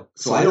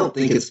don't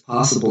think it's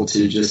possible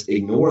to just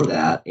ignore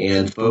that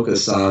and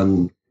focus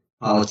on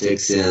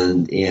politics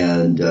and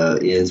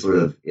in sort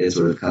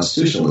of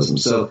constitutionalism.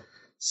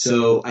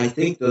 So I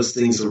think those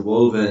things are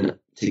woven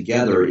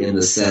together in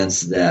the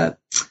sense that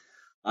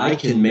I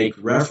can make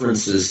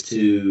references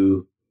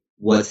to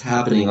what's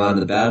happening on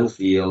the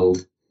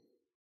battlefield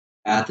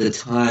at the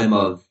time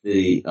of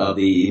the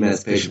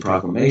Emancipation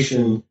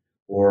Proclamation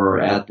or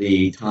at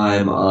the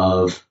time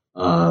of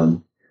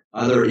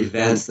other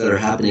events that are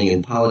happening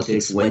in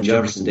politics. When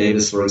Jefferson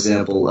Davis, for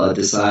example,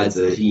 decides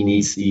that he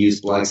needs to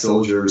use black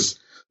soldiers,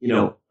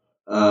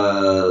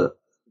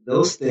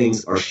 those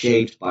things are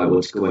shaped by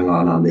what's going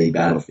on the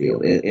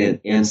battlefield.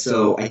 And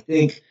so I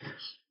think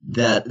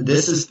that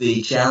this is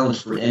the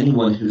challenge for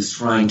anyone who's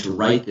trying to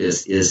write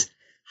this is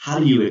how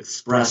do you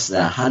express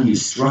that? How do you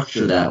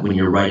structure that when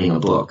you're writing a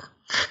book?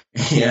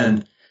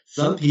 And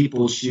some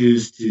people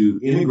choose to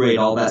integrate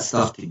all that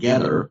stuff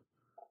together.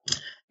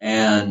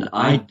 And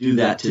I do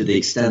that to the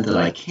extent that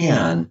I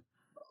can.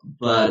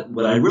 But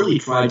what I really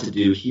tried to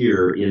do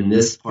here in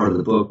this part of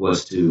the book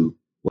was to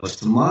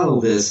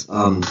model this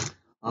on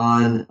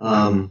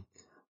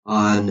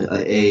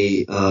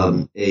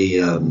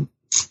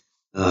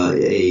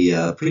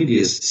a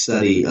previous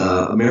study,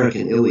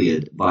 American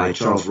Iliad by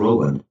Charles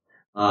Rowland,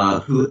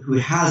 who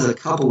has a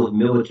couple of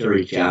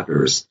military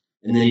chapters,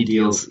 and then he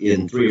deals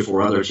in 3 or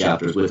 4 other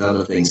chapters with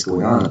other things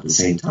going on at the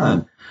same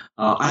time.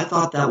 I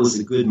thought that was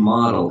a good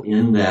model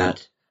in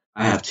that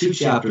I have 2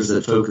 chapters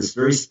that focus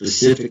very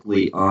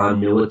specifically on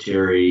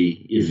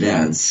military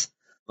events,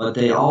 but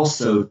they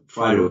also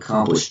try to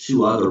accomplish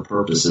 2 other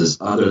purposes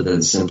other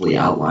than simply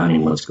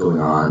outlining what's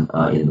going on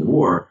in the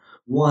war.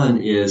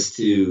 One is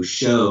to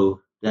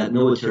show that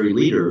military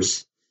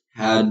leaders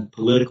had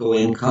political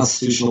and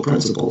constitutional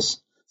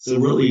principles. So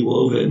really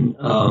woven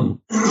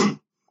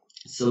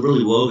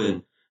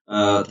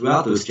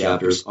throughout those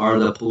chapters are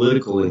the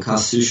political and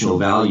constitutional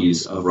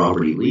values of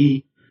Robert E.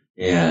 Lee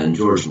and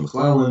George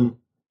McClellan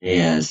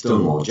and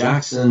Stonewall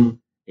Jackson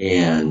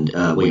and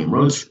William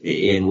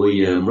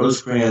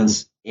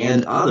Rosecrans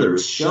and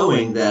others,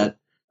 showing that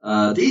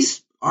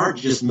these aren't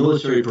just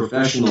military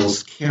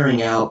professionals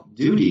carrying out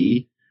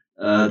duty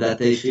that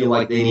they feel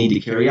like they need to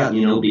carry out,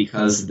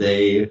 because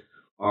they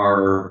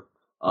are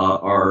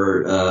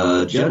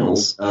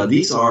generals.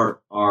 These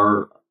are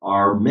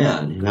are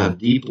men who have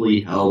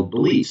deeply held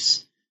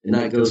beliefs. And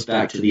that goes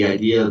back to the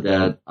idea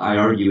that I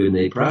argue in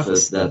the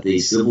preface that the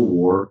Civil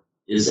War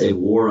is a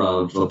war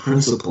of a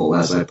principle,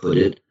 as I put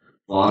it,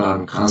 fought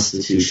on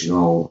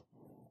constitutional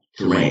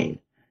terrain.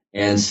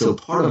 And so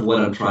part of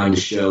what I'm trying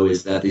to show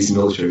is that these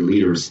military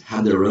leaders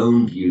have their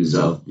own views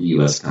of the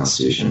U.S.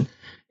 Constitution.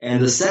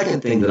 And the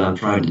second thing that I'm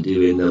trying to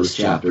do in those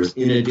chapters,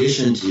 in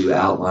addition to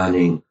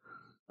outlining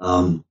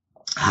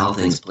how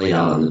things played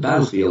out on the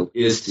battlefield,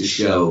 is to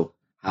show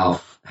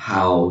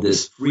how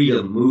this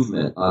freedom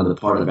movement on the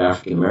part of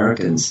African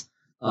Americans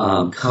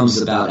comes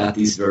about at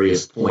these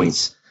various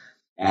points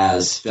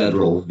as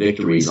federal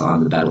victories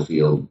on the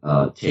battlefield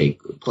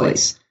take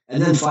place.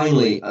 And then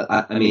finally,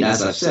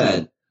 as I've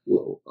said,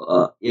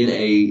 in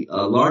a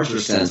larger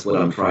sense, what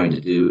I'm trying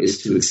to do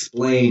is to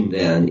explain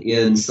then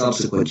in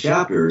subsequent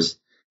chapters,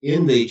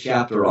 in the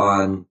chapter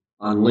on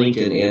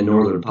Lincoln and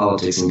Northern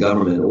politics and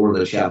government, or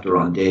the chapter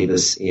on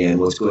Davis and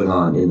what's going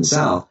on in the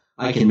South,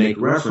 I can make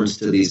reference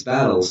to these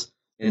battles,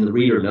 and the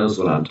reader knows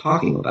what I'm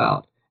talking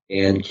about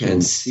and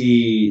can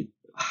see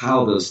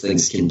how those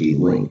things can be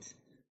linked.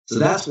 So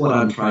that's what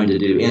I'm trying to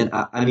do. And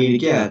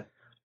again,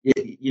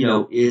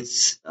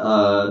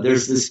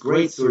 there's this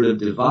great sort of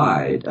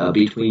divide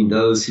between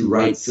those who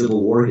write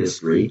Civil War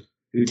history,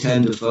 who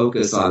tend to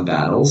focus on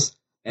battles,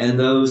 and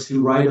those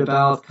who write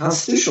about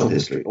constitutional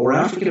history or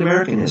African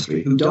American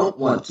history, who don't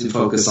want to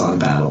focus on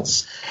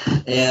battles.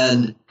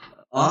 And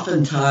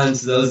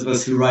oftentimes, those of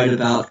us who write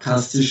about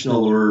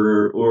constitutional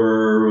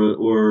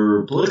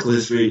or political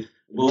history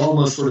will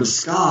almost sort of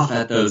scoff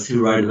at those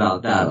who write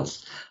about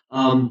battles.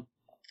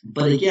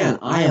 But again,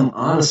 I am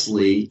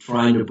honestly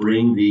trying to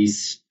bring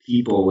these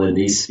people in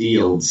these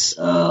fields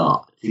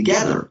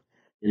together,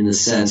 in the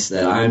sense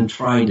that I'm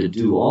trying to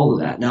do all of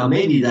that. Now,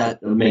 maybe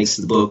that makes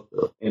the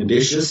book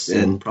ambitious,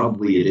 and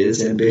probably it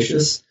is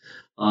ambitious,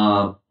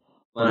 but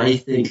I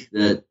think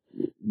that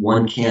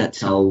one can't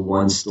tell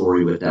one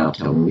story without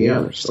telling the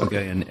other story.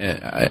 Okay, and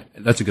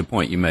that's a good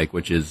point you make,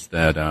 which is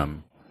that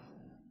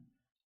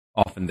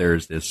often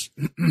there's this,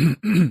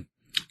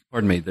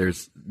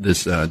 there's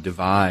this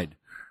divide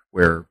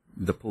where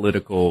the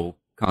political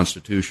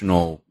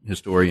constitutional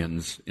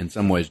historians in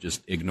some ways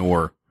just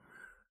ignore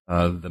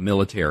the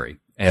military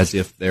as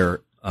if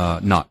they're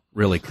not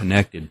really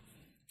connected.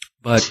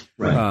 But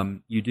right.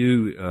 You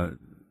do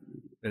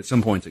at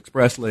some points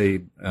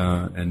expressly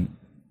and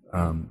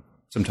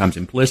sometimes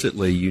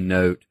implicitly you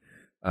note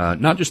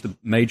not just the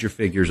major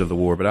figures of the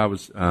war, but I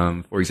was,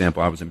 for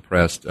example, I was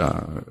impressed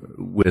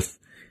with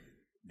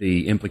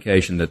the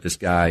implication that this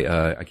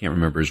guy, I can't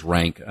remember his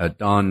rank,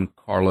 Don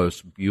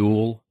Carlos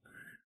Buell,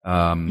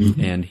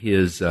 and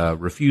his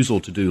refusal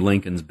to do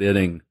Lincoln's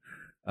bidding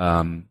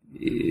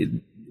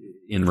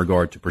in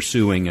regard to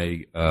pursuing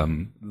a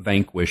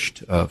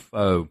vanquished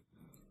foe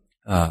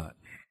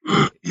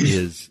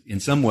is in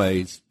some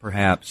ways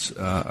perhaps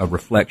a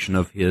reflection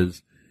of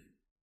his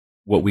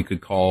what we could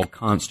call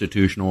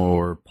constitutional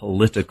or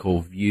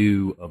political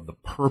view of the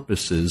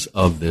purposes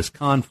of this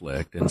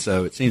conflict. And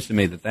so it seems to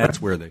me that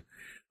that's where the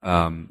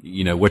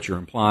what you're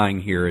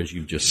implying here, as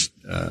you've just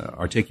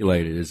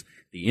articulated, is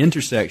the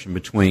intersection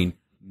between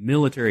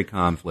military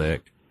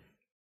conflict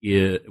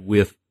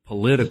with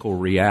political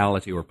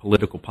reality or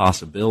political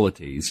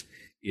possibilities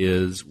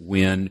is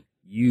when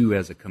you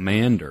as a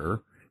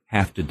commander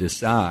have to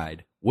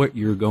decide what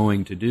you're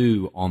going to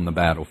do on the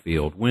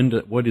battlefield.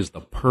 What is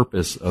the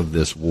purpose of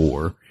this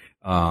war?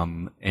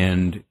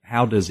 And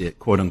how does it,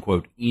 quote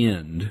unquote,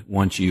 end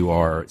once you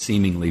are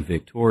seemingly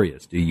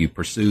victorious? Do you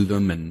pursue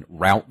them and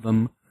rout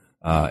them,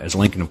 as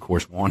Lincoln, of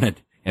course,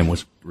 wanted and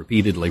was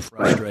repeatedly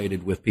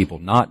frustrated with people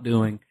not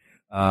doing?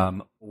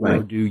 Or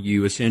do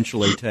you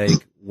essentially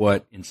take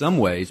what in some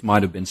ways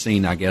might have been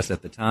seen, I guess,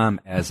 at the time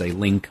as a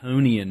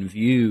Lincolnian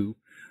view,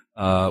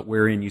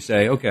 wherein you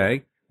say,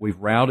 okay, we've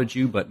routed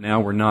you, but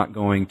now we're not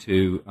going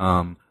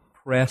to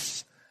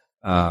press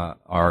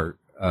our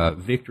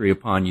victory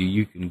upon you.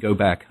 You can go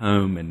back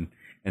home,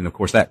 and of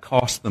course that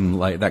cost them.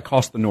 That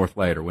cost the North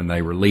later when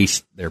they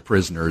released their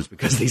prisoners,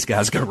 because these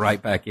guys go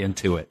right back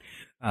into it.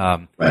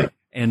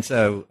 And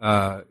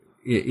so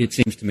it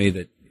seems to me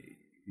that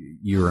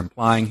you're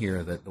implying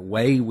here that the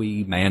way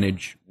we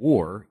manage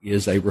war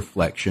is a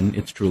reflection.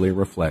 It's truly a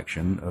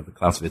reflection of the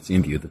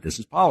Clausewitzian view that this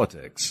is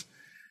politics.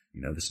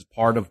 This is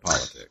part of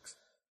politics.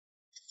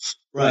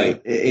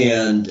 Right,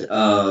 and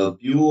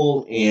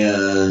Buell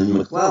and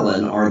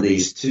McClellan are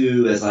these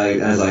two, as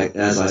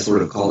I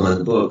sort of call them in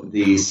the book,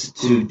 these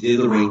two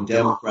dithering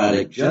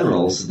Democratic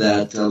generals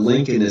that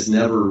Lincoln is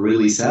never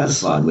really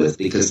satisfied with,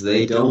 because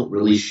they don't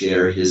really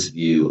share his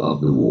view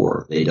of the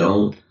war. They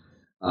don't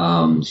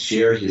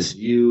share his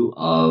view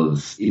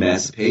of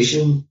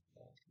emancipation.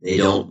 They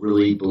don't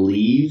really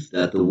believe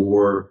that the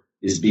war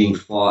is being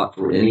fought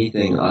for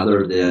anything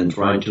other than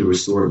trying to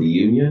restore the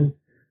Union.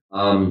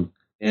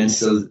 And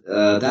so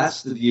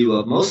that's the view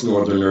of most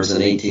Northerners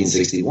in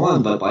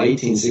 1861. But by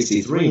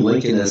 1863,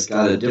 Lincoln has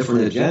got a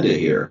different agenda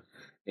here.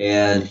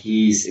 And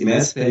he's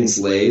emancipating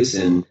slaves,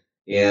 and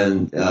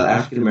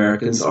African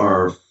Americans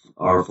are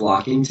are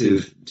flocking to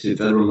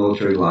federal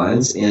military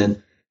lines,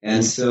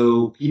 and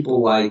so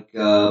people like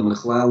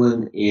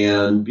McClellan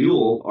and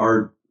Buell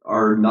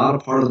are not a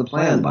part of the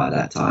plan by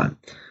that time.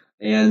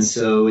 And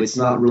so it's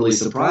not really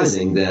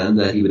surprising then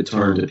that he would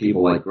turn to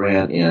people like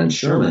Grant and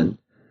Sherman,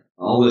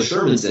 although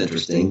Sherman's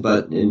interesting,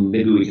 and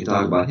maybe we can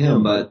talk about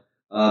him. But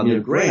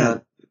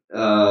Grant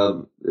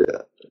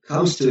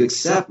comes to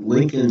accept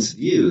Lincoln's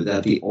view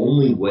that the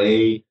only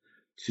way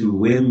to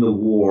win the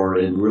war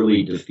and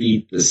really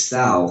defeat the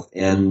South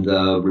and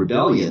the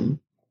rebellion,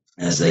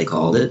 as they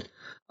called it,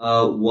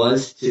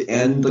 was to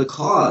end the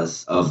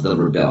cause of the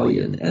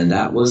rebellion, and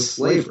that was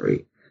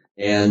slavery.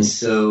 And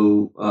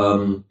so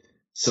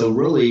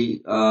really,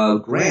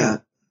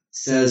 Grant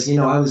says,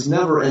 I was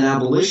never an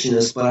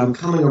abolitionist, but I'm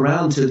coming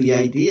around to the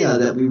idea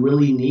that we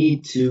really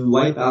need to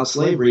wipe out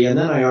slavery. And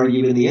then I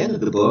argue in the end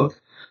of the book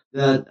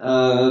that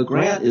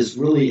Grant is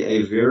really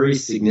a very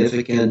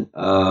significant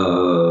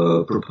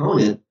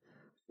proponent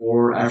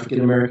for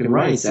African American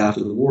rights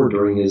after the war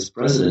during his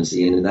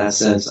presidency. And in that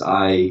sense,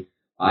 I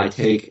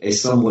take a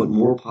somewhat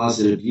more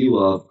positive view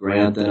of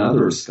Grant than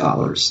other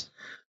scholars.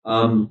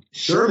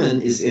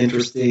 Sherman is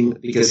interesting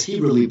because he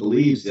really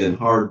believes in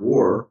hard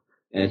war,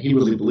 and he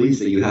really believes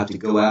that you have to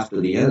go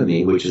after the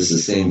enemy, which is the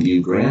same view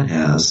Grant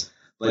has.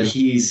 But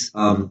he's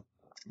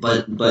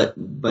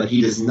but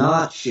he does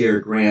not share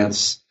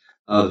Grant's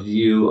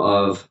view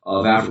of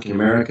African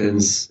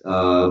Americans'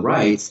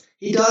 rights.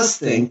 He does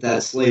think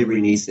that slavery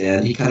needs to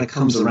end. He kind of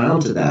comes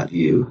around to that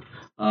view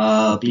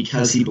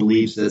because he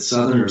believes that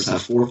Southerners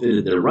have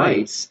forfeited their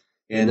rights.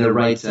 And their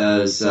rights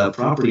as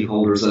property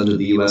holders under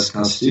the U.S.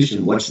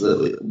 Constitution. Once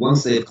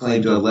they have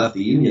claimed to have left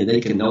the Union,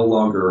 they can no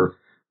longer,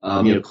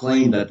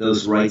 claim that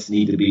those rights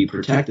need to be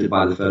protected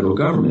by the federal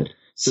government.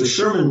 So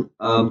Sherman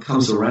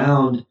comes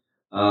around,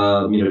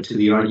 to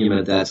the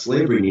argument that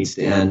slavery needs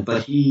to end,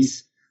 but he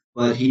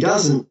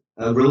doesn't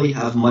really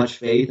have much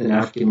faith in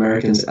African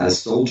Americans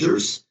as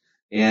soldiers,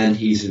 and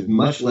he's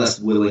much less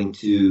willing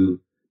to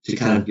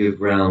kind of give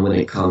ground when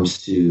it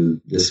comes to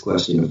this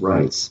question of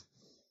rights.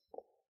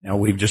 Now,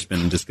 we've just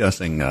been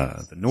discussing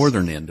the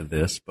northern end of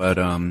this, but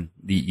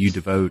you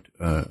devote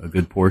a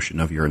good portion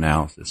of your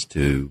analysis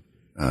to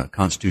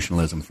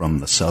constitutionalism from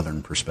the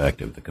southern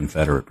perspective, the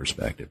Confederate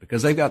perspective,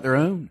 because they've got their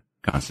own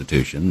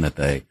constitution that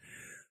they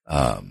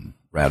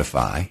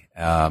ratify.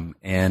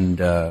 And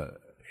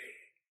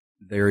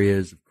there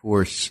is, of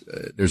course,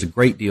 there's a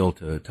great deal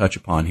to touch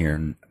upon here.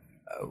 And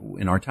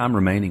in our time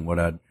remaining,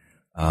 in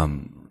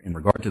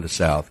regard to the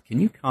South, can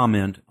you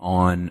comment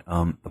on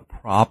the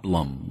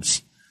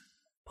problems,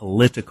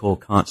 political,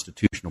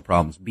 constitutional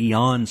problems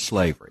beyond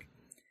slavery?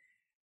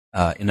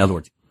 In other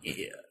words,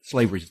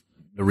 slavery is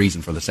the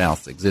reason for the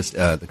South's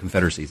the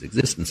Confederacy's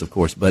existence, of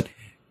course, but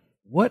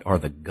what are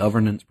the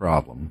governance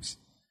problems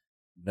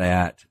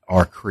that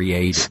are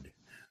created?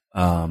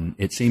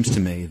 It seems to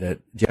me that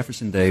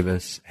Jefferson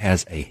Davis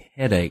has a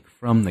headache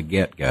from the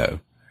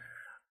get-go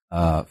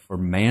for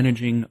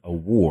managing a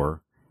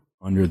war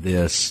under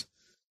this,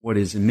 what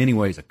is in many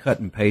ways a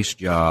cut-and-paste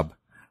job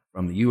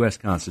from the U.S.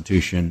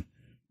 Constitution,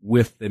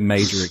 with the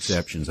major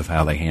exceptions of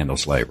how they handle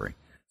slavery.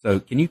 So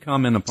can you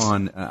comment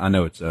upon, I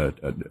know it's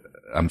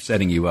I'm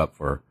setting you up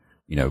for,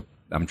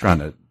 I'm trying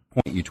to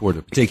point you toward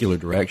a particular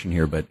direction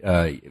here, but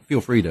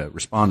feel free to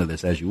respond to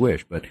this as you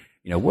wish. But,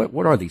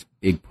 what are these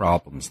big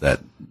problems that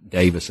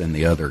Davis and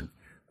the other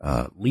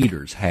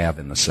leaders have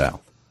in the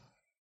South?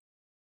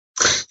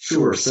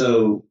 Sure.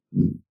 So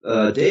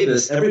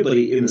Davis,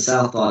 everybody in the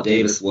South thought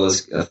Davis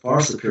was a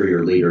far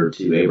superior leader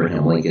to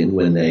Abraham Lincoln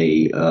when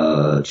they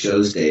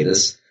chose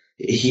Davis.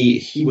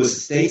 He was a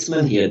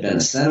statesman. He had been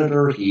a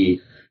senator.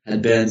 He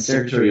had been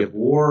Secretary of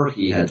War.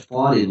 He had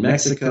fought in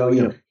Mexico.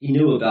 He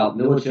knew about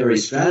military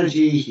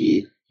strategy.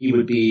 He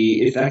would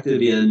be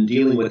effective in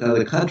dealing with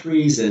other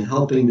countries and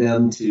helping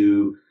them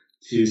to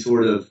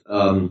sort of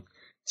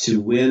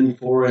to win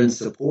foreign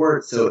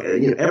support. So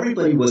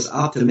everybody was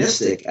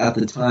optimistic at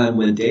the time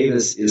when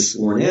Davis is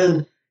sworn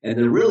in, and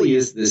there really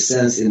is this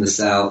sense in the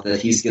South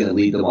that he's going to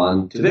lead them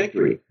on to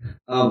victory.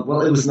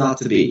 Well, it was not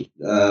to be.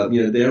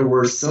 There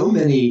were so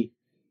many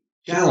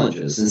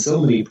challenges and so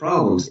many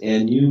problems,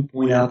 and you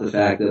point out the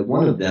fact that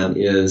one of them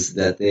is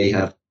that they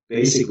have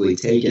basically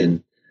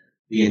taken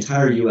the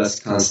entire U.S.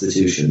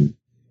 Constitution.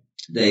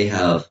 They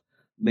have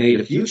made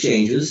a few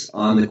changes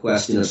on the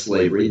question of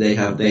slavery. They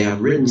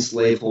have written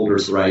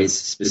slaveholders' rights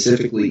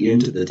specifically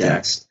into the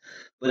text,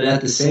 but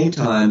at the same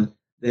time,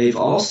 they've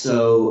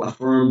also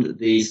affirmed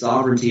the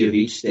sovereignty of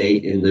each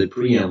state in the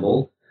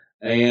preamble,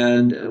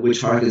 and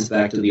which harkens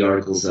back to the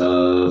Articles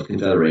of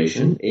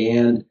Confederation,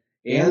 and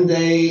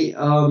they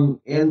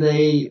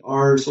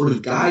are sort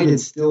of guided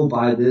still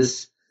by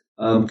this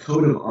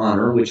code of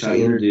honor, which I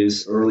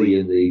introduced early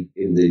in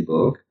the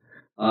book,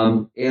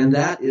 and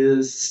that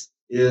is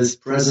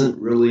present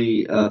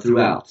really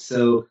throughout.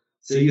 So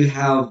So you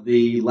have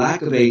the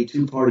lack of a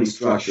two-party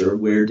structure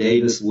where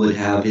Davis would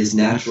have his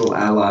natural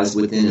allies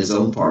within his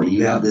own party.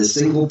 You have this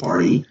single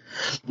party,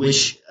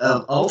 which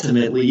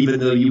ultimately, even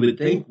though you would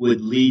think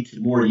would lead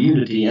to more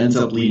unity, ends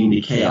up leading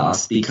to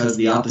chaos because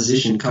the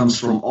opposition comes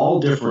from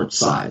all different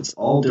sides,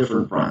 all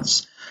different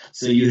fronts.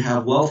 So you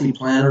have wealthy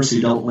planners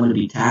who don't want to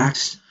be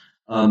taxed.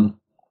 You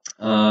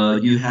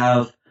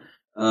have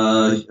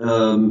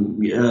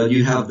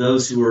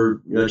those who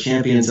are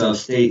champions of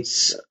state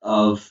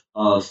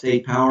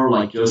power,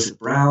 like Joseph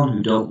Brown,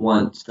 who don't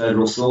want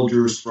federal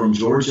soldiers from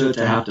Georgia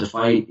to have to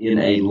fight in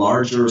a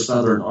larger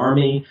Southern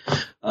army.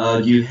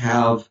 You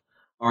have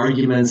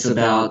arguments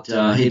about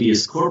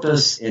habeas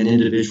corpus and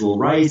individual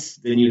rights.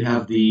 Then you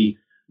have the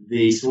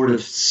sort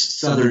of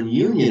Southern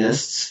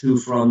Unionists who,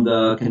 from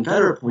the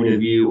Confederate point of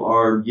view,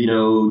 are,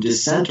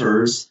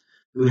 dissenters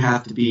who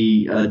have to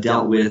be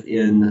dealt with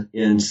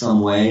in some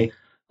way.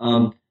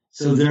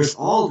 So there's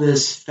all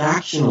this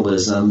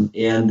factionalism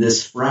and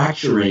this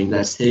fracturing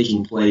that's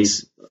taking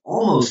place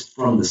almost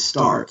from the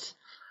start.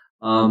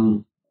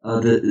 The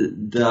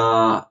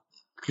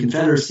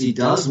Confederacy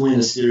does win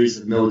a series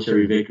of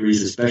military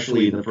victories,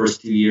 especially in the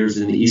first 2 years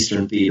in the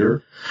Eastern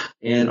Theater,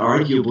 and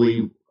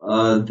arguably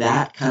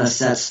that kind of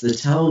sets the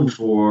tone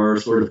for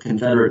sort of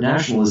Confederate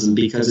nationalism,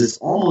 because it's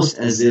almost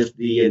as if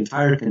the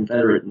entire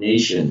Confederate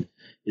nation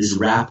is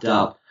wrapped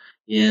up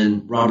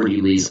in Robert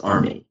E. Lee's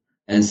army.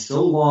 And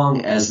so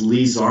long as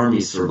Lee's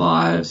army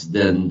survives,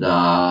 then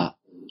the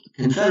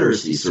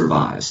Confederacy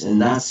survives.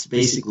 And that's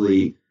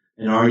basically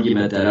an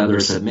argument that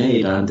others have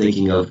made. I'm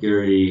thinking of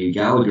Gary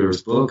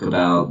Gallagher's book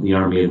about the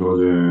Army of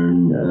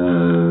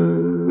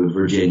Northern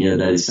Virginia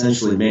that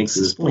essentially makes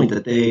this point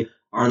that they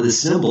are the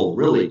symbol,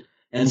 really.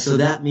 And so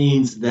that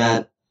means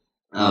that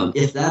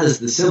if that is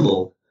the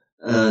symbol,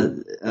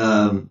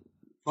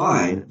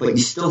 fine, but you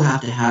still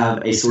have to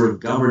have a sort of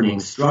governing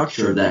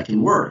structure that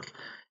can work.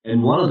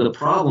 And one of the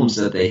problems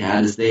that they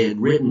had is they had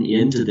written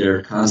into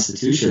their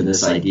Constitution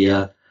this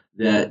idea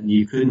that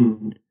you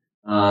couldn't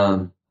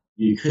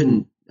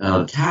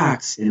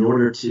tax in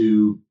order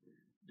to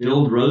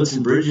build roads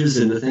and bridges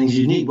and the things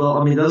you need. Well,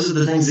 I mean, those are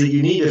the things that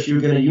you need if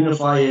you're going to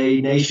unify a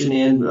nation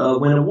and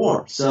win a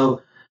war.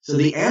 So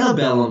the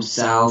antebellum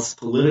South's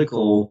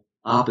political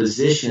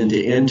opposition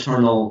to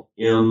internal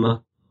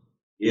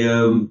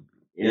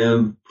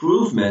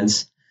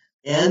improvements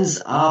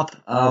ends up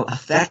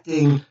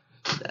affecting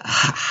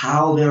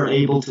how they're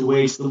able to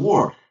wage the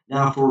war.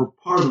 Now, for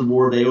part of the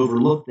war, they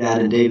overlooked that,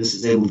 and Davis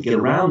is able to get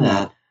around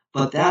that,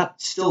 but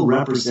that still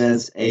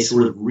represents a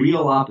sort of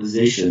real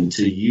opposition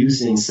to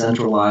using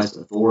centralized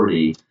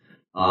authority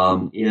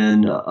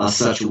in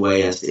such a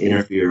way as to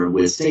interfere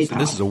with state power.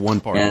 This is a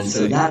one-party state.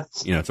 So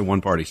that's, it's a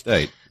one-party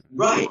state.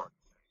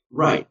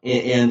 Right.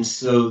 And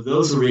so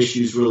those are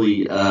issues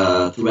really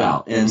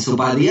throughout. And so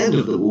by the end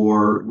of the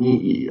war, by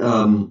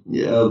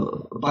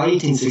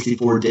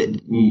 1864,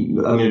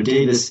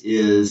 Davis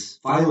is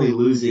finally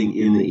losing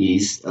in the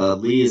East.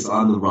 Lee is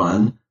on the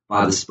run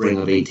by the spring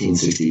of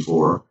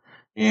 1864.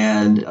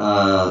 And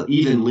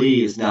even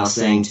Lee is now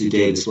saying to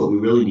Davis, what we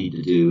really need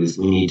to do is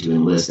we need to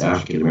enlist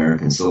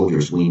African-American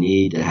soldiers. We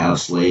need to have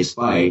slaves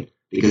fight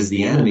because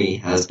the enemy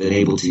has been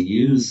able to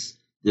use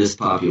this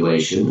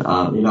population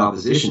in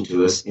opposition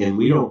to us, and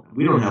we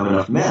don't have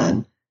enough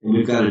men, and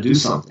we've got to do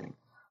something.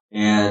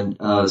 And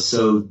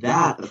so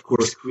that, of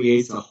course,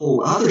 creates a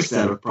whole other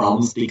set of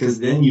problems, because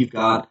then you've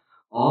got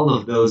all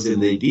of those in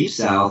the Deep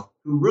South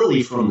who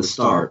really from the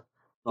start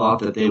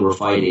thought that they were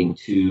fighting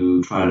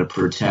to try to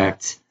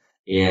protect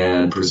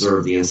and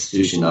preserve the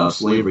institution of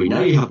slavery. Now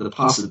you have the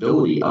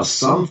possibility of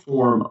some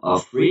form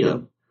of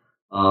freedom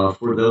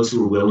for those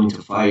who are willing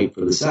to fight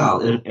for the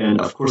South. And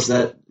of course,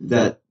 that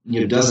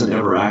doesn't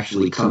ever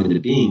actually come into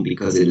being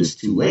because it is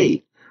too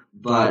late.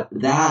 But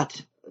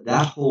that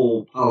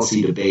whole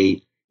policy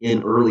debate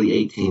in early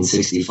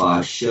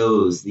 1865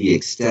 shows the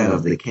extent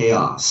of the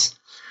chaos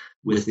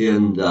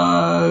within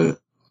the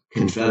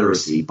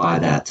Confederacy by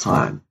that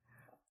time.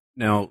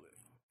 Now,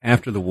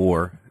 after the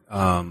war,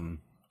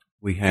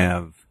 we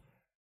have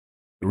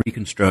the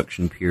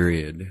Reconstruction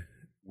period,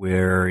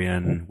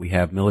 wherein we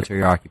have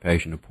military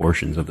occupation of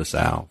portions of the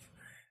South,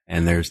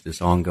 and there's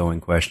this ongoing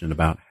question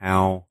about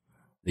how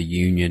the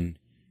Union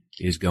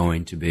is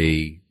going to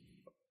be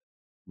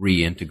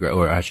reintegrated,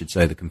 or I should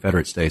say the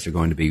Confederate States are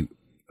going to be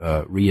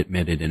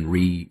readmitted and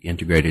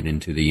reintegrated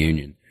into the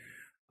Union.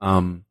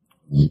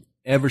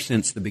 Ever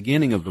since the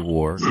beginning of the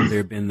war, there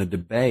have been the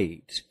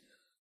debate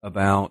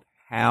about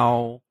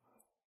how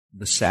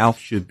the South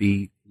should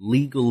be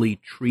legally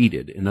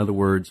treated. In other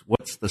words,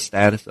 what's the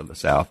status of the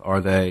South? Are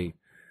they,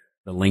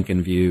 the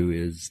Lincoln view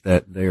is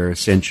that they're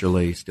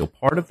essentially still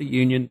part of the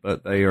Union,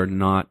 but they are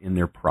not in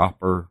their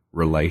proper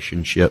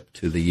relationship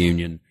to the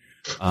Union.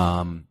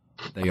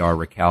 They are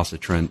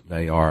recalcitrant,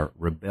 they are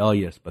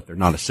rebellious, but they're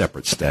not a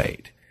separate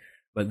state.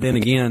 But then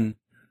again,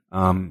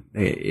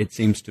 it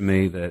seems to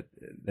me that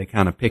they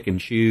kind of pick and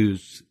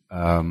choose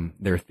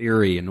their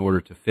theory in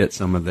order to fit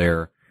some of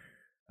their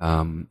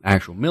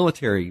actual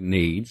military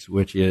needs,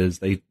 which is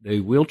they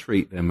will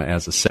treat them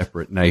as a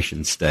separate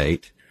nation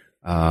state,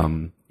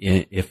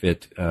 if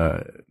it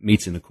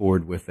meets in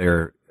accord with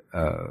their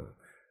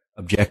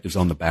objectives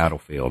on the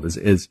battlefield.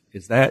 Is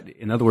that,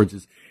 in other words,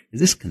 is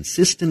this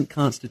consistent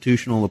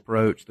constitutional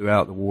approach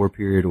throughout the war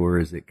period, or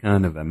is it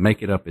kind of a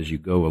make it up as you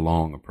go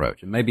along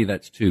approach? And maybe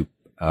that's too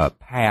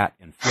pat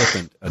and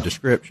flippant a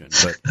description,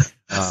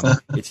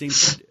 but it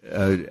seems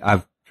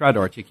I've tried to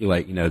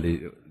articulate,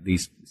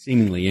 these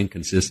seemingly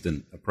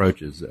inconsistent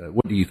approaches.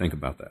 What do you think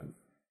about that?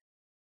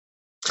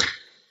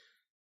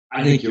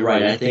 I think you're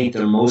right. I think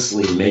they're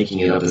mostly making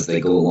it up as they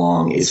go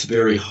along. It's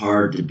very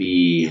hard to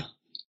be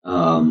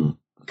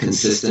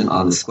consistent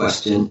on this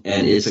question,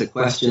 and it's a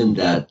question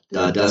that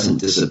doesn't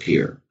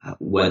disappear,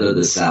 whether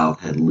the South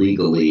had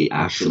legally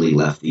actually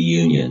left the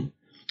Union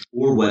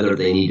or whether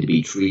they need to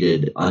be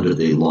treated under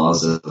the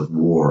laws of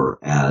war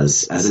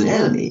as an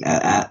enemy,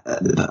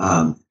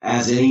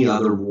 as any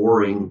other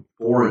foreign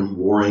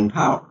warring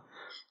power.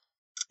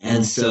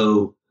 And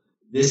so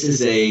this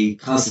is a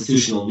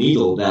constitutional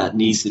needle that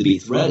needs to be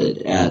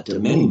threaded at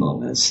many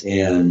moments.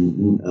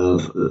 And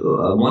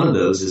one of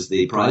those is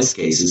the Price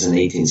cases in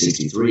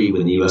 1863,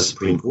 when the U.S.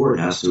 Supreme Court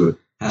has to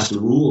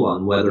rule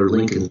on whether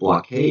Lincoln's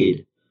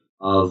blockade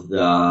of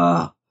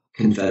the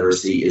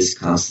Confederacy is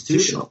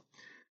constitutional.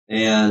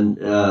 And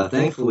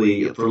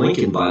thankfully for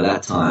Lincoln, by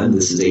that time,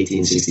 this is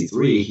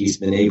 1863, he's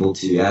been able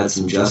to add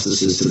some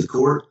justices to the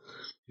court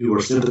who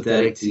are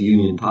sympathetic to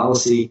Union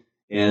policy.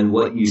 And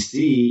what you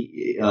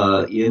see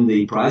in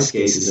the Price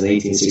cases in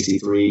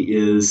 1863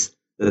 is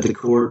that the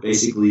court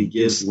basically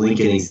gives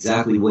Lincoln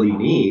exactly what he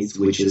needs,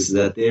 which is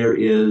that there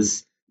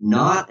is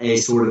not a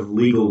sort of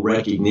legal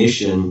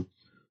recognition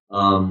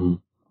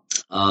of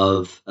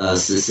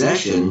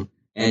secession,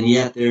 and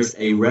yet there's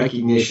a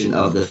recognition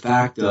of the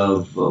fact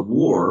of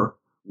war,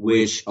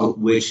 which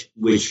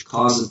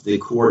causes the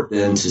court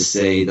then to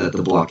say that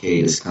the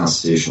blockade is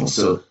constitutional.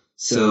 So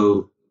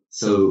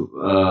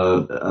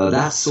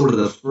that's sort of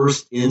the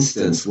first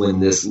instance when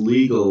this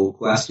legal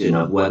question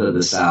of whether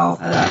the South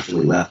had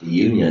actually left the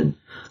Union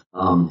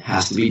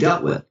has to be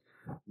dealt with.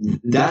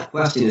 That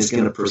question is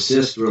going to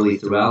persist really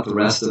throughout the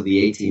rest of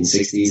the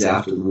 1860s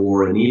after the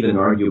war, and even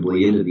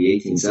arguably into the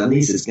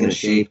 1870s. It's going to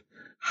shape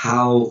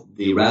how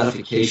the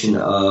ratification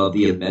of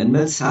the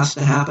amendments has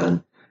to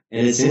happen.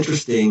 And it's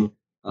interesting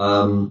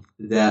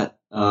that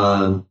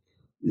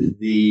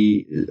this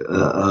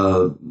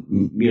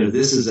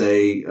is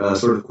a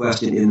sort of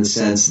question in the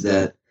sense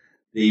that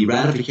the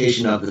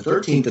ratification of the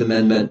 13th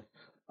Amendment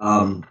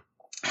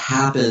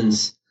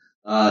happens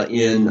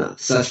in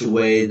such a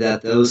way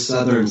that those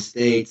southern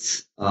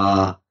states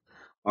are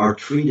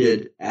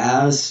treated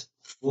as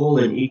full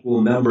and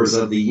equal members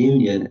of the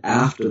Union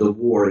after the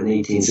war in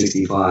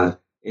 1865.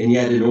 And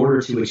yet, in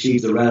order to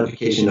achieve the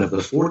ratification of the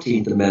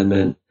 14th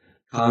Amendment,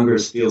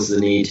 Congress feels the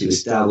need to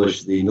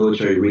establish the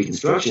Military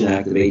Reconstruction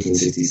Act of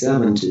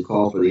 1867 to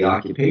call for the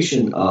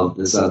occupation of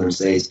the southern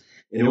states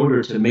in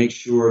order to make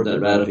sure that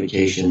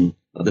ratification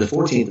of the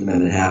 14th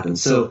Amendment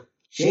happens. So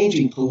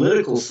changing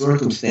political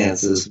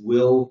circumstances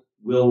will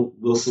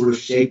sort of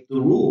shape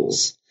the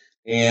rules.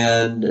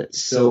 And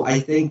so I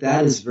think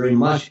that is very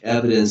much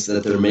evidence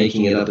that they're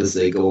making it up as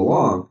they go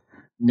along.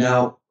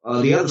 Now,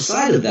 the other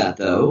side of that,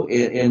 though,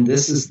 and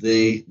this is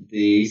the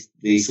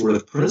sort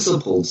of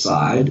principled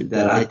side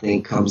that I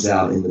think comes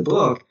out in the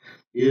book,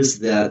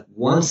 is that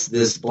once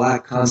this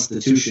black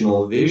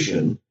constitutional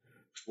vision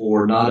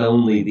for not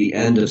only the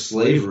end of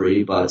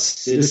slavery, but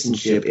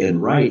citizenship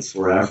and rights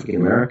for African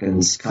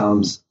Americans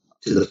comes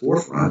to the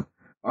forefront,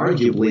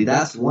 arguably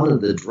that's one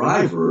of the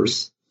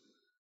drivers,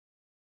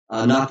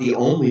 not the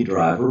only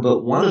driver,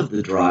 but one of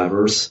the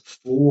drivers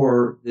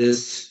for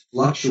this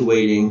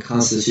fluctuating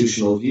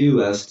constitutional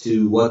view as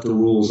to what the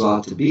rules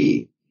ought to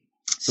be.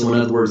 So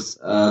in other words,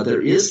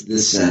 there is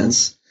this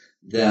sense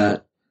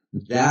that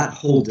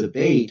whole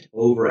debate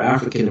over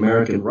African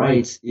American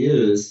rights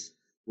is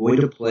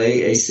going to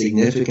play a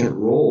significant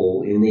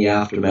role in the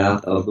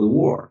aftermath of the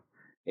war.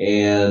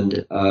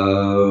 And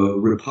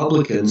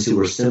Republicans who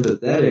are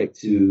sympathetic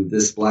to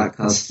this black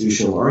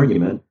constitutional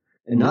argument,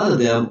 and none of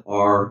them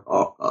or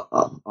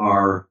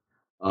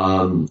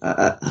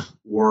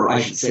I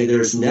should say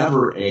there's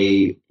never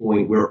a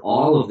point where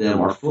all of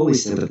them are fully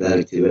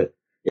sympathetic to it.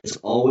 It's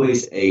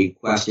always a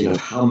question of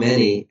how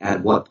many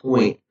at what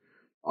point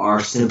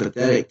are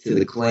sympathetic to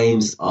the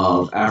claims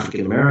of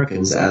African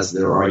Americans as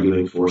they're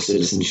arguing for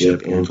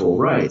citizenship and full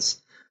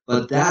rights.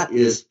 But that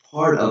is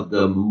part of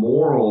the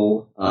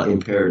moral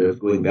imperative,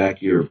 going back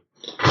to your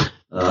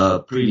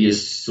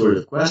previous sort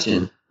of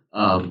question,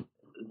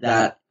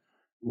 that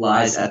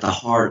lies at the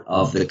heart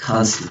of the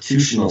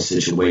constitutional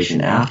situation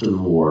after the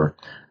war,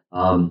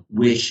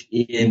 which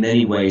in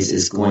many ways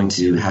is going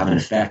to have an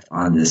effect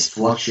on this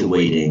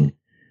fluctuating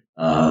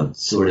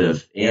sort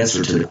of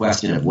answer to the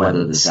question of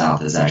whether the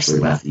South has actually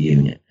left the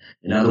Union.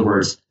 In other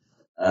words,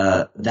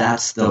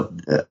 that's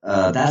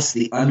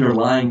the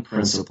underlying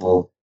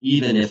principle,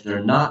 even if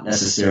they're not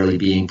necessarily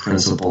being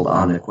principled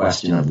on the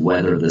question of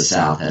whether the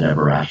South had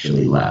ever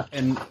actually left.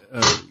 And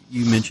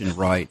you mentioned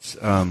rights.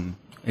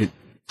 It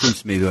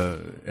seems to me,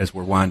 as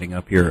we're winding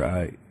up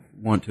here,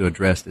 want to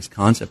address this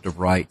concept of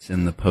rights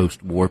in the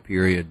post-war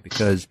period,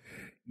 because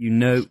you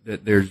note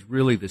that there's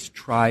really this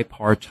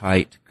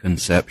tripartite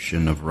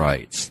conception of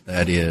rights.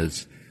 That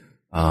is,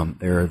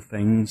 there are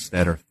things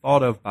that are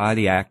thought of by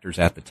the actors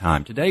at the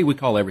time. Today, we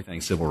call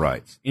everything civil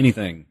rights.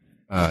 Anything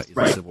is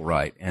a civil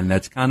right, and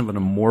that's kind of an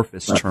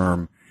amorphous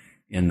term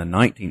in the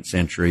 19th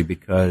century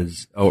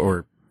because,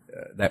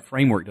 that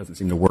framework doesn't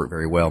seem to work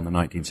very well in the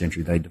 19th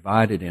century. They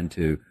divided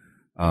into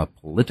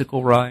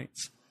political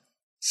rights,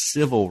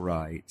 civil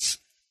rights,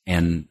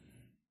 and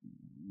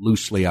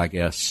loosely, I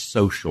guess,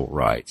 social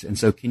rights. And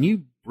so can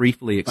you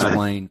briefly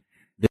explain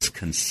this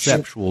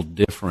conceptual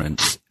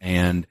difference?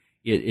 And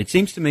it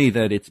seems to me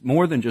that it's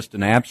more than just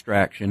an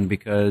abstraction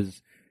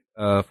because,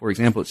 for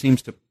example, it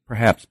seems to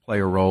perhaps play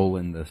a role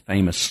in the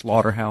famous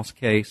Slaughterhouse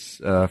case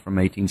from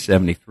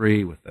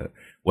 1873 with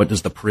what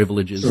does the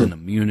Privileges and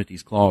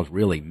Immunities Clause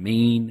really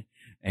mean?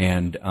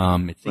 And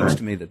it seems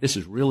to me that this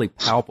is really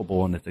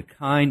palpable and it's a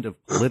kind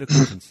of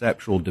political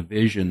conceptual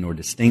division or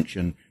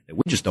distinction that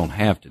we just don't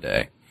have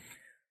today.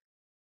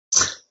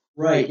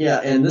 Right, yeah,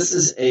 and this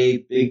is a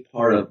big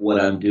part of what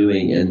I'm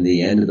doing in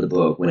the end of the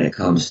book when it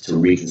comes to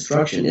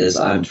Reconstruction is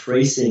I'm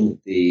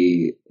tracing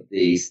the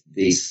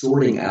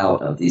sorting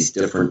out of these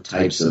different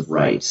types of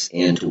rights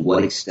and to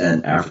what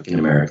extent African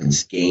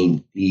Americans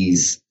gained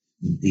these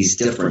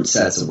different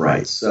sets of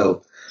rights.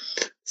 So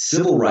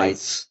civil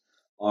rights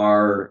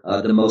are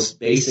the most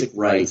basic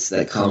rights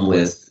that come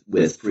with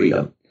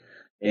freedom.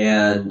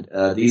 And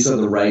these are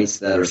the rights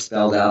that are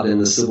spelled out in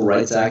the Civil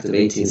Rights Act of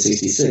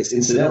 1866.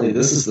 Incidentally,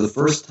 this is the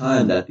first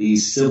time that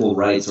these civil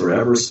rights are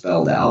ever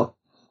spelled out.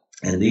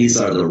 And these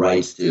are the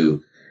rights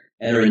to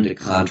enter into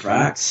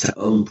contracts, to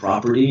own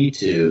property,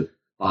 to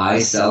buy,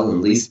 sell,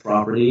 and lease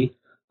property.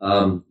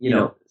 So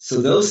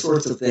those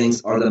sorts of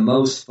things are the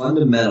most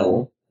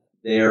fundamental.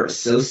 They're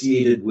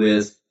associated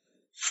with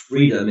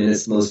freedom in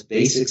its most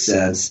basic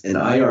sense, and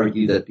I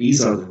argue that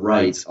these are the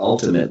rights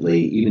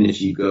ultimately, even if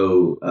you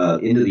go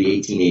into the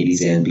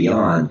 1880s and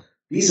beyond,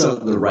 these are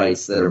the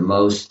rights that are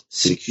most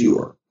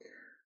secure.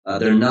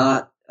 They're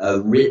not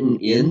written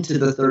into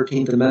the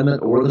 13th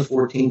Amendment or the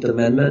 14th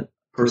Amendment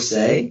per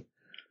se,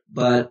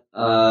 but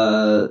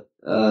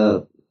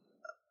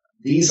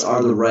these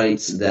are the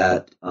rights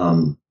that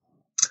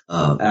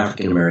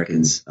African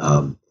Americans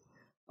are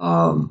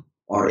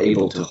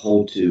able to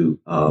hold to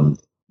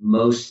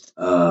most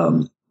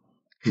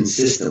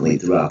consistently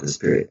throughout this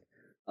period.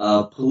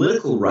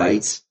 Political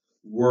rights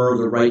were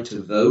the right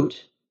to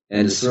vote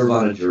and to serve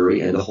on a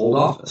jury and to hold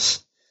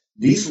office.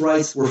 These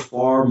rights were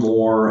far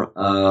more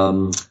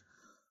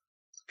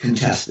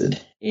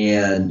contested,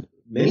 and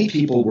many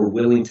people were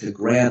willing to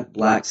grant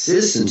black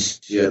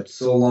citizenship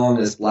so long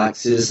as black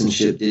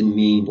citizenship didn't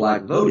mean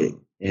black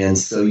voting. And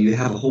so you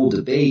have a whole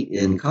debate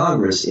in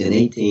Congress in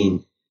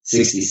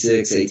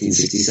 1866,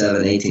 1867,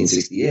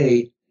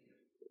 1868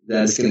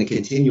 that's going to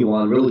continue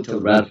on really till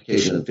the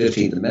ratification of the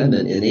 15th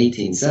Amendment in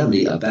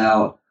 1870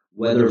 about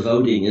whether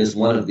voting is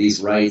one of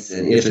these rights,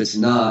 and if it's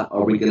not,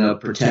 are we going to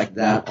protect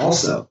that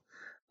also?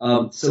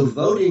 So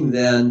voting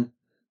then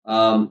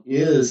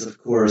is,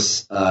 of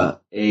course,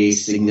 a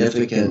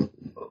significant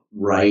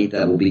right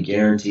that will be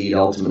guaranteed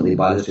ultimately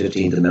by the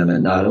 15th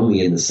Amendment, not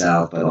only in the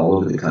South, but all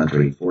over the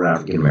country for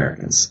African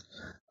Americans.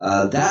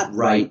 That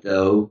right,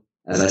 though,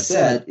 as I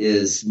said,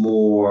 is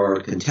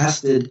more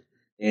contested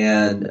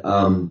and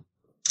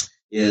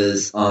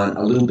is on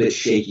a little bit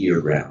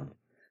shakier ground.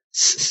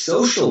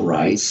 Social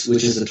rights,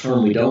 which is a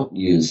term we don't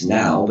use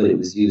now, but it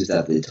was used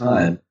at the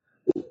time,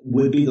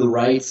 would be the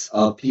rights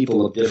of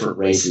people of different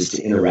races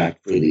to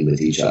interact freely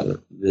with each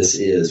other. This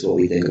is what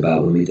we think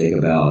about when we think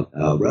about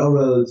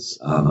railroads,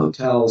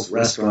 hotels,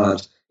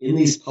 restaurants. In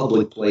these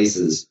public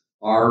places,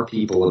 are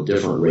people of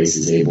different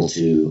races able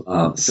to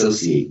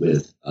associate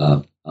with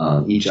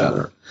each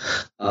other?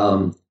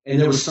 And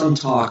there was some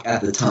talk at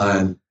the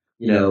time,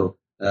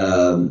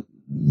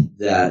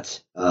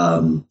 that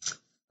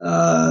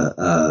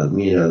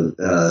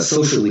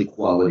social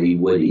equality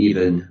would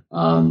even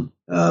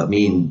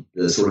mean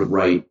the sort of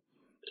right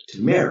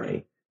to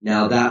marry.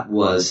 Now that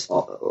was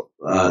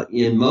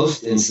in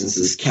most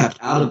instances kept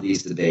out of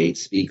these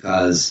debates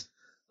because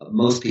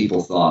most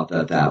people thought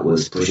that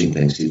was pushing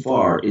things too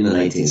far in the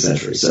 19th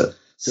century.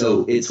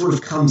 So it sort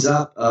of comes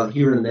up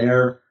here and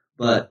there,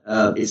 but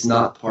it's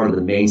not part of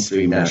the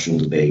mainstream national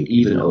debate,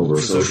 even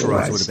over social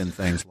rights. Would have been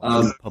things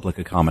like public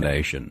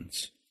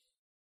accommodations.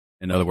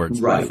 In other words,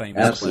 right, the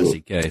famous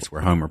Plessy case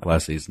where Homer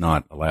Plessy is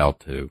not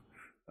allowed to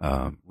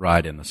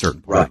ride in a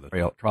certain part of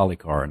the trolley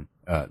car. And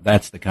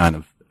that's the kind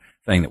of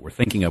thing that we're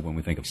thinking of when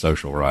we think of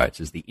social rights,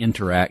 is the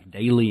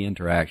daily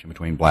interaction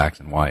between blacks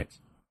and whites.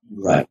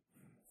 Right.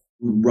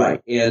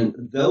 Right. And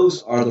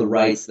those are the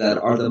rights that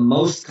are the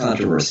most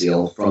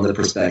controversial from the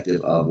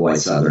perspective of white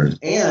Southerners,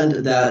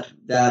 and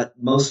that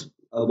most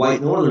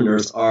white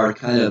Northerners are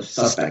kind of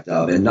suspect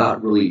of and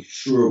not really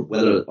sure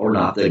whether or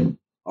not they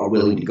are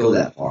willing to go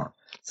that far.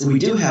 So we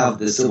do have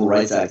the Civil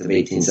Rights Act of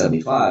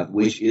 1875,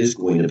 which is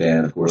going to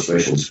ban, of course,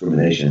 racial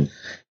discrimination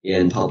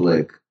in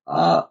public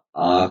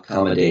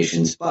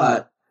accommodations,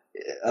 but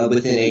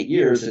within 8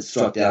 years, it's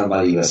struck down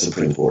by the U.S.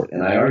 Supreme Court.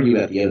 And I argue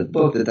at the end of the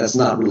book that that's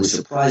not really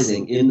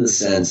surprising in the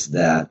sense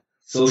that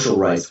social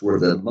rights were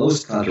the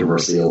most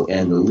controversial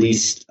and the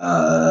least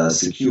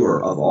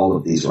secure of all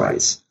of these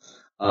rights.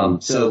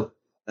 So,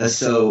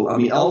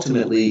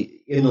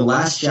 ultimately, in the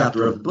last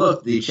chapter of the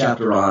book, the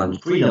chapter on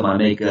freedom, I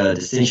make a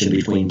distinction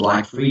between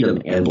black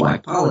freedom and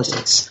black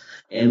politics.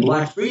 And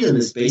black freedom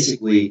is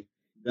basically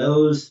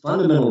those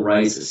fundamental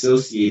rights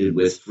associated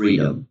with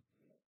freedom: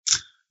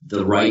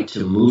 the right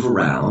to move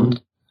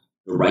around,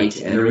 the right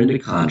to enter into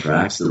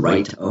contracts, the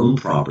right to own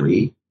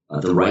property,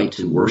 the right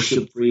to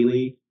worship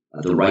freely,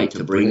 the right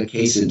to bring a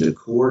case into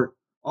court.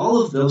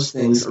 All of those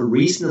things are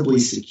reasonably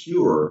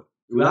secure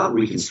throughout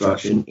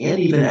Reconstruction and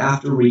even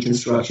after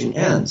Reconstruction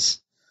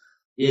ends.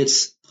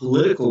 It's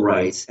political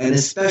rights, and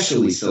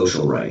especially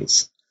social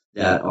rights,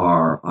 that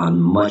are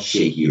on much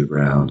shakier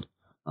ground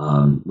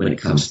when it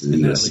comes to the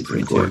U.S.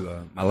 Supreme Court.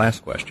 To my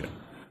last question,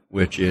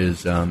 which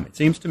is, it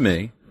seems to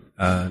me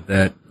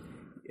that,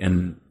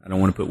 and I don't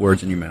want to put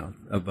words in your mouth,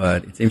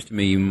 but it seems to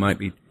me you might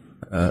be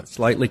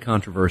slightly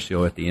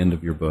controversial at the end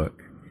of your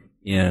book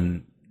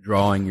in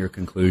drawing your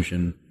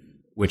conclusion,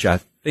 which I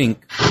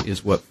think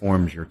is what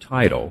forms your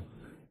title,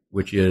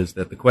 which is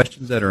that the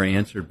questions that are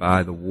answered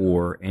by the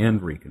war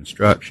and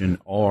Reconstruction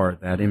are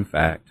that, in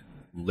fact,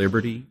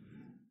 liberty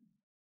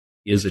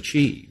is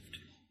achieved.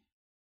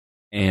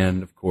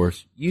 And, of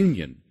course,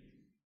 union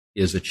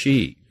is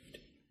achieved.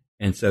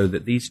 And so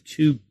that these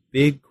two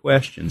big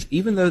questions,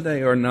 even though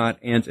they are not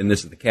answered, and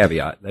this is the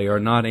caveat, they are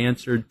not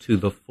answered to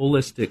the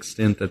fullest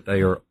extent that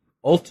they are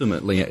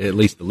ultimately, at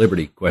least the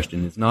liberty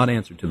question, is not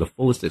answered to the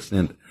fullest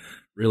extent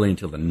really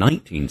until the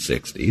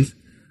 1960s.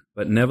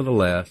 But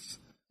nevertheless,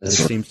 it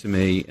seems to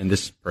me, and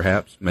this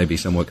perhaps may be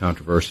somewhat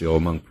controversial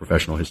among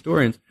professional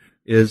historians,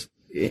 is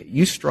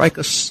you strike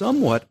a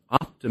somewhat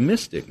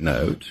optimistic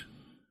note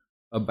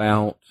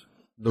about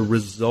the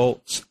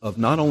results of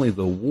not only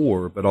the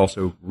war, but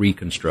also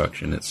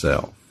Reconstruction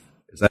itself.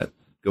 Is that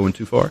going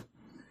too far?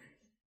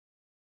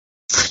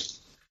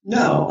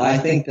 No, I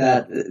think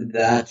that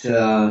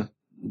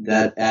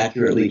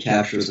accurately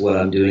captures what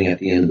I'm doing at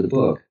the end of the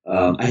book.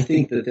 I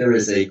think that there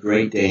is a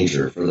great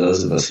danger for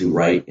those of us who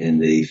write in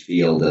the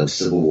field of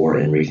Civil War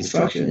and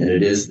Reconstruction, and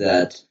it is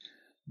that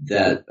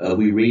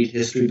we read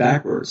history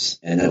backwards,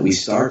 and that we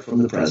start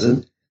from the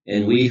present.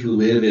 And we who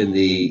live in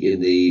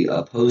the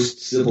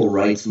post-civil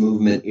rights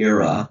movement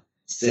era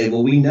say,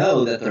 well, we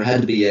know that there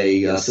had to be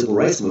a civil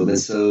rights movement,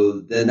 so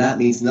then that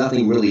means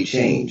nothing really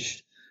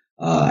changed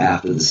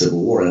after the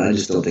Civil War. And I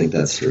just don't think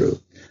that's true.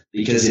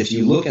 Because if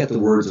you look at the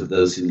words of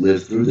those who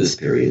lived through this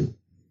period,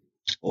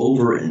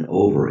 over and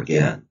over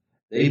again,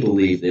 they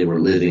believed they were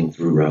living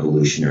through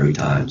revolutionary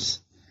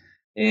times.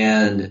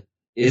 And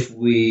if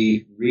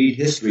we read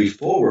history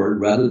forward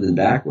rather than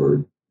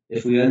backward,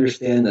 if we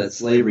understand that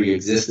slavery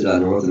existed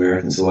on North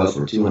American soil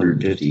for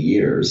 250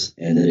 years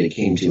and that it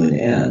came to an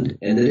end,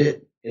 and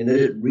that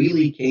it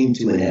really came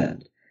to an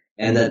end,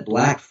 and that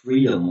black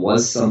freedom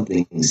was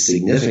something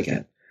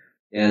significant,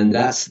 and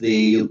that's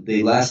the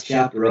last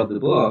chapter of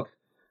the book,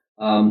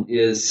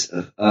 is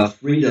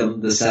freedom,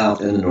 the South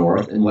and the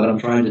North. And what I'm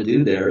trying to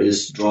do there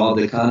is draw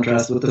the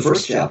contrast with the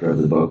first chapter of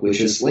the book,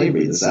 which is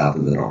slavery, the South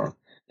and the North.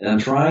 And I'm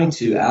trying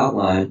to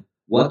outline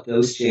what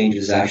those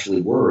changes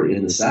actually were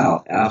in the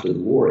South after the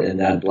war, and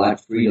that black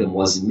freedom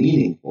was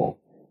meaningful.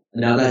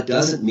 Now, that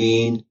doesn't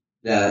mean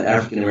that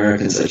African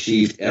Americans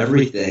achieved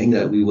everything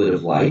that we would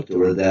have liked,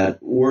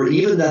 or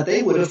even that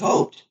they would have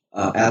hoped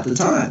at the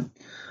time.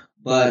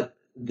 But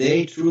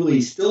they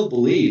truly still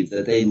believe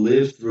that they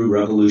lived through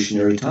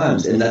revolutionary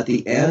times, and that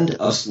the end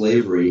of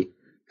slavery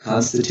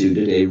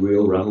constituted a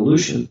real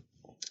revolution.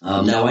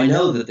 Now, I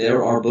know that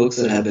there are books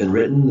that have been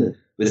written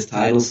with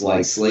titles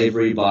like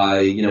Slavery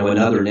by,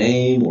 Another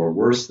Name, or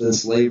Worse Than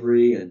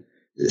Slavery. And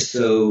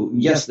so,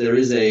 yes, there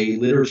is a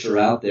literature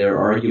out there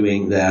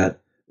arguing that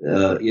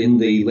in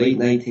the late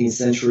 19th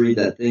century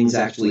that things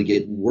actually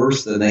get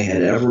worse than they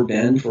had ever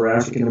been for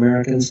African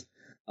Americans.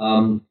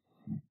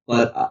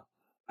 But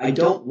I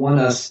don't want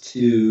us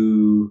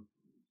to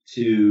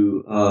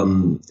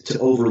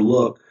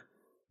overlook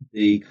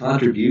the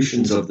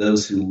contributions of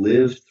those who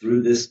lived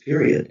through this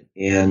period,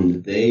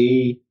 and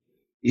they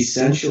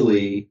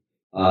essentially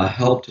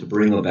helped to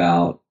bring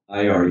about,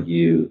 I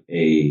argue,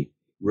 a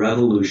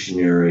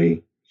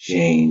revolutionary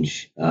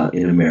change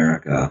in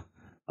America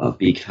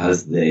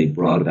because they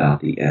brought about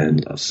the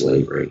end of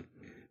slavery.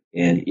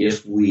 And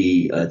if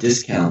we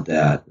discount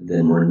that,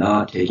 then we're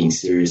not taking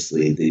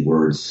seriously the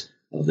words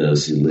of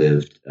those who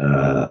lived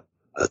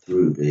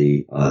through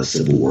the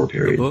Civil War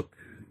period. The book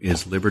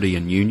is Liberty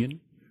and Union,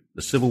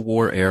 the Civil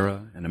War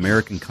Era, and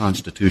American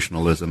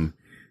Constitutionalism.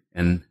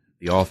 And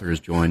the author has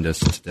joined us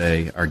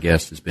today. Our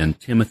guest has been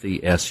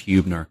Timothy S.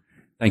 Huebner.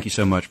 Thank you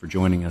so much for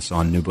joining us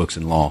on New Books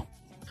in Law.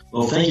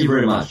 Well, thank you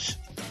very much.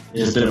 It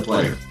has been a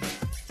pleasure.